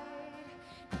guide,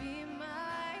 be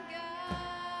my guide,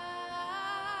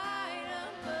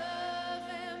 above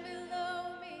and below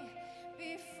me,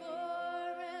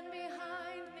 before and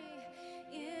behind me,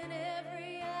 in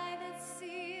every eye that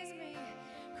sees me,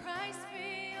 Christ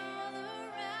be all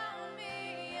around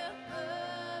me,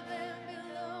 above and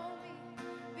below me,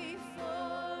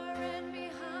 before and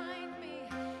behind me,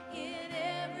 in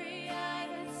every eye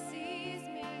that sees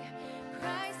me,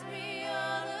 Christ be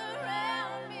all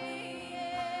around me,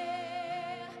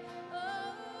 yeah.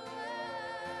 Oh,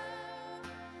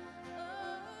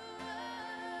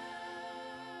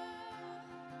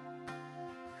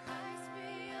 Christ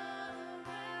be all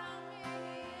around me,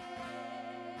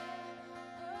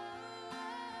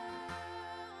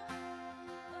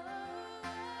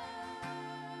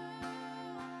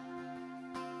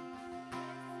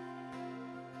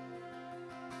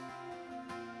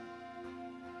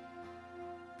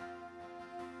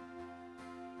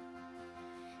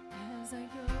 as I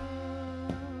go,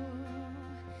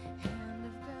 hand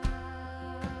of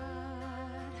God,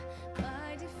 my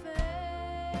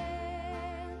defense,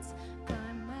 by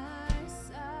my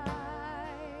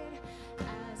side,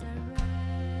 as I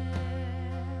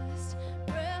rest,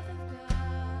 breath of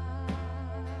God,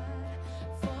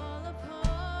 fall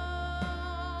upon,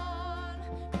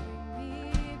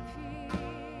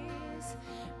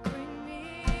 bring me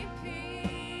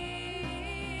peace,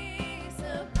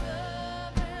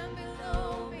 above and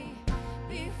below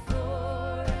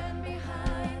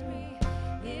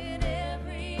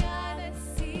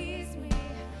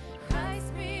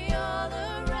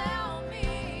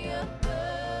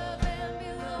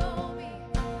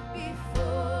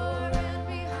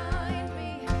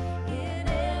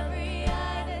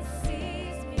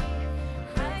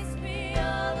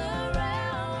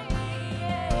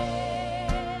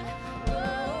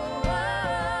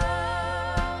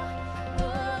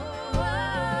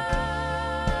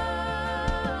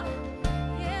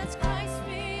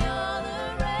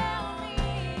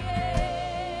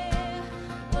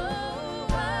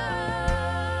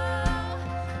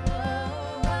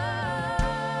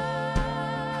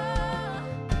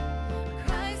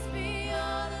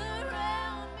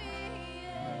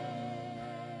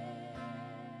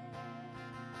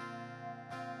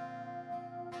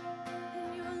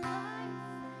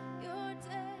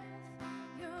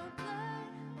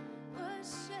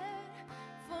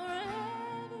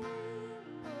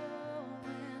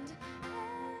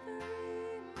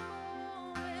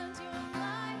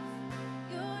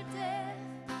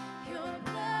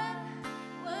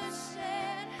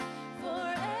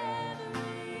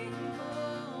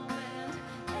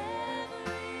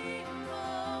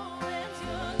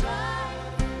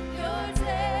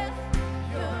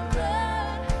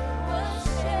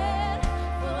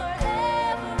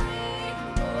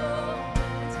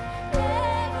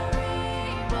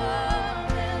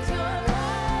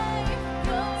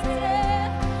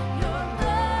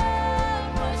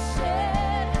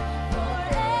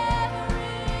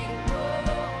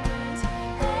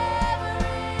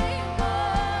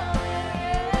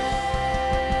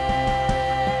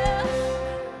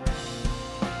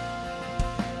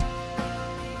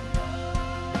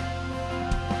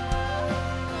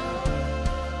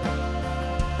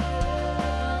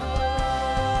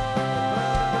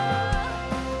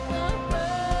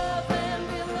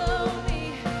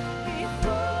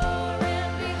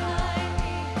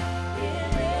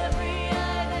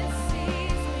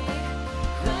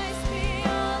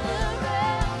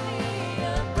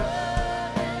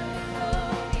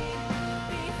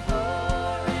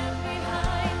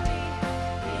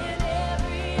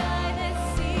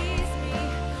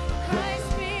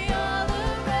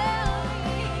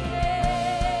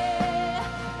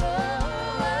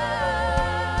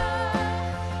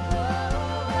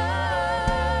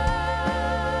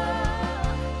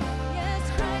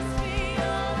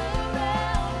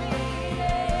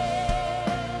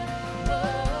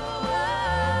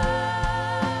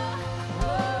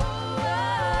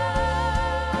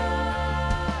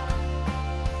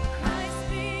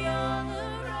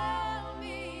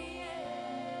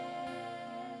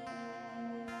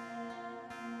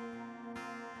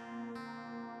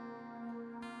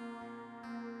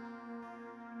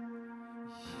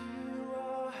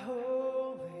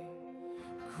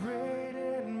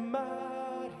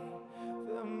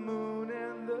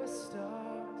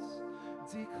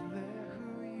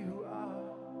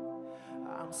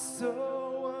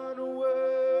so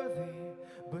unworthy,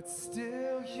 but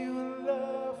still you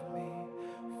love me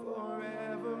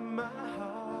forever. My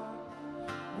heart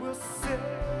will say.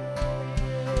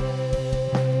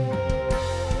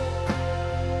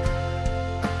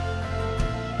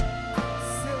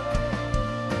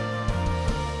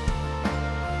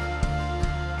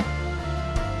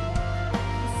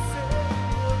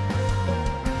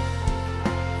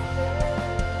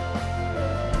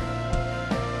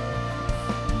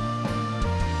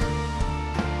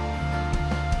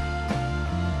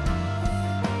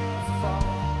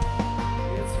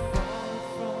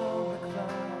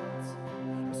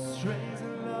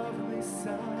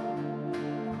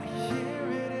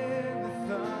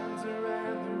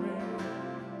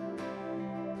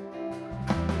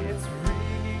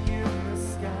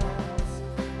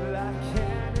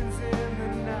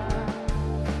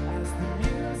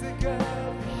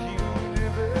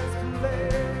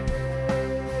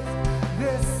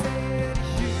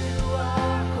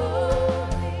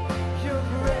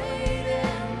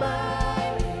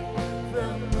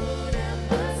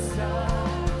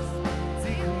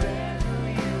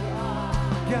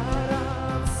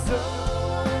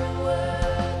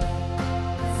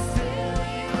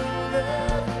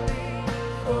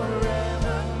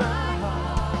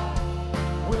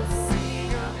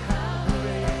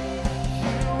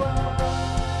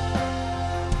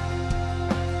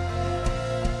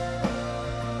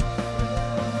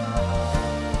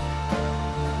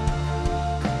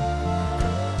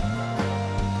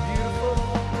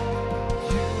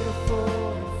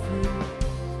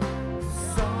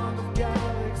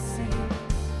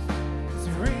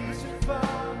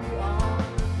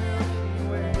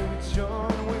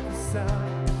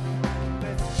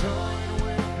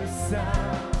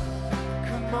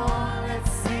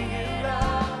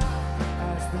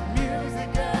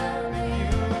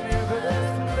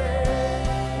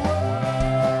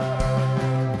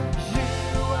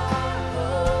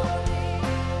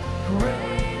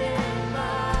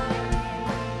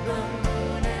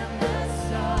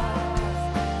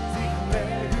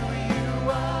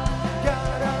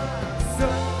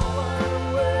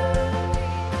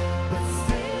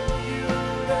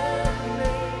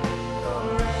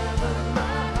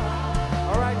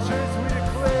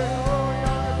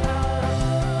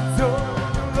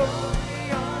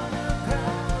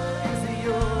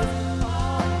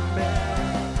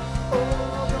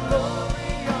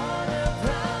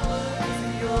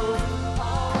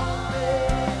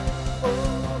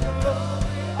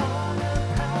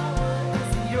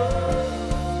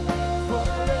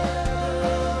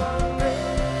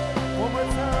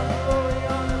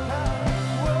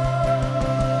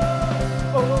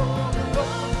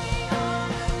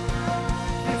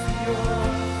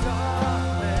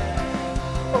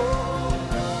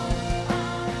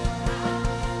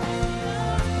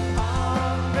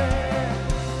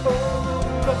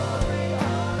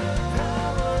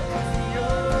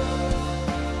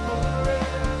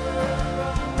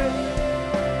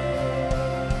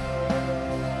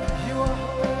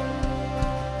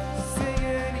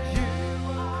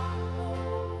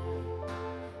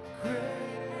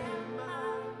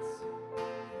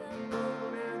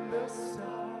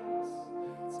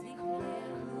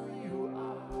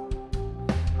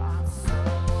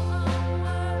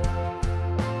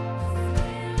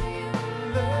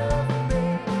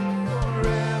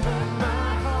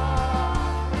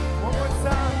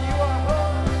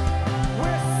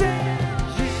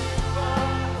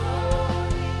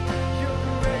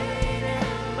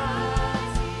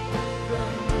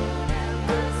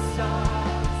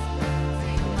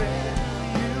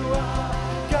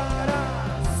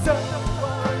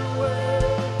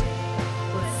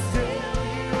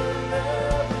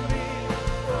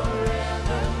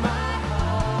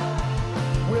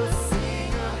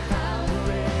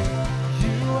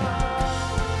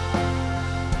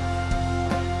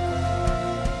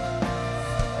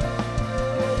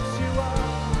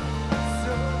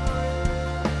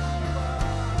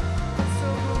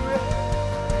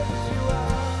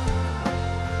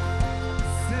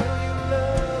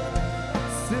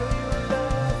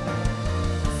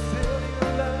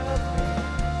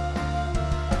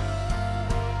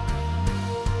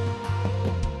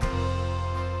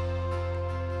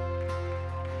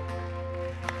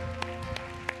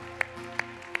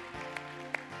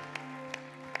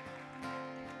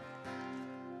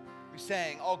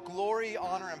 Saying, all glory,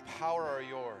 honor, and power are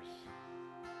yours.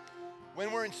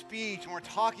 When we're in speech, when we're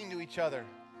talking to each other,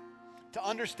 to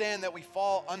understand that we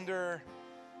fall under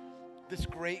this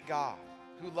great God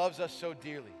who loves us so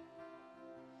dearly,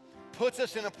 puts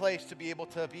us in a place to be able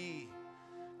to be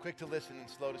quick to listen and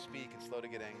slow to speak and slow to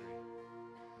get angry.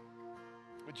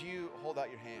 Would you hold out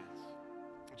your hands?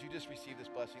 Would you just receive this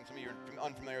blessing? Some of you are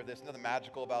unfamiliar with this. Nothing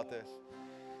magical about this.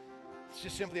 It's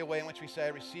just simply a way in which we say, I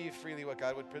receive freely what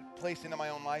God would place into my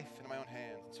own life, into my own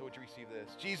hands. And so would you receive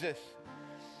this? Jesus,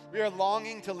 we are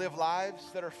longing to live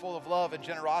lives that are full of love and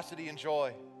generosity and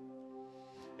joy.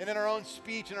 And in our own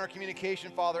speech and our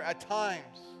communication, Father, at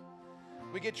times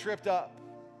we get tripped up.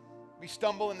 We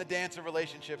stumble in the dance of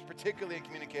relationships, particularly in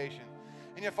communication.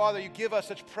 And yet, Father, you give us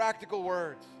such practical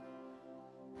words.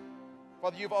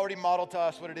 Father, you've already modeled to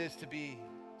us what it is to be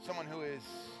someone who is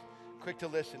quick to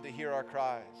listen, to hear our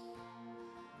cries,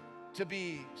 to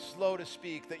be slow to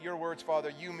speak, that your words,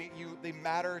 Father, they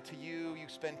matter to you. You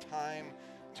spend time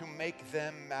to make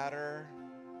them matter,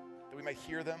 that we might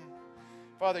hear them.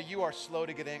 Father, you are slow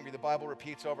to get angry. The Bible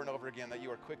repeats over and over again that you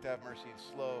are quick to have mercy and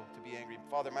slow to be angry.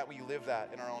 Father, might we live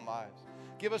that in our own lives.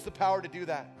 Give us the power to do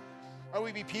that. Might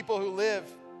we be people who live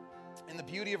in the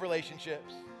beauty of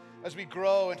relationships as we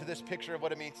grow into this picture of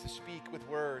what it means to speak with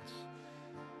words,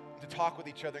 to talk with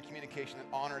each other in communication that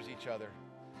honors each other.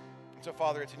 And so,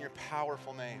 Father, it's in your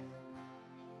powerful name.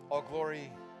 All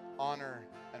glory, honor,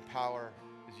 and power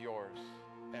is yours.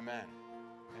 Amen.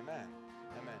 Amen.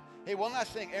 Amen. Hey, one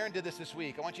last thing. Aaron did this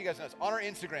week. I want you guys to know this. On our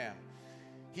Instagram,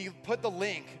 he put the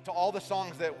link to all the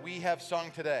songs that we have sung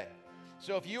today.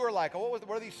 So if you are like, oh, what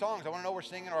are these songs? I want to know what we're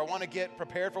singing, or I want to get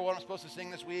prepared for what I'm supposed to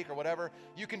sing this week or whatever,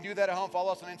 you can do that at home.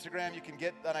 Follow us on Instagram. You can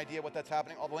get an idea what that's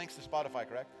happening. All the links to Spotify,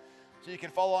 correct? So you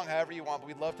can follow along however you want, but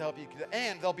we'd love to help you.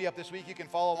 And they'll be up this week. You can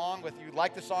follow along with, you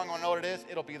like the song, want to know what it is,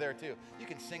 it'll be there too. You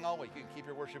can sing all week. You can keep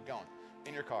your worship going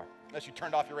in your car, unless you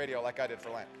turned off your radio like I did for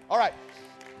Lent. All right.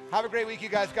 Have a great week, you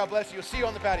guys. God bless you. We'll see you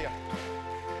on the patio.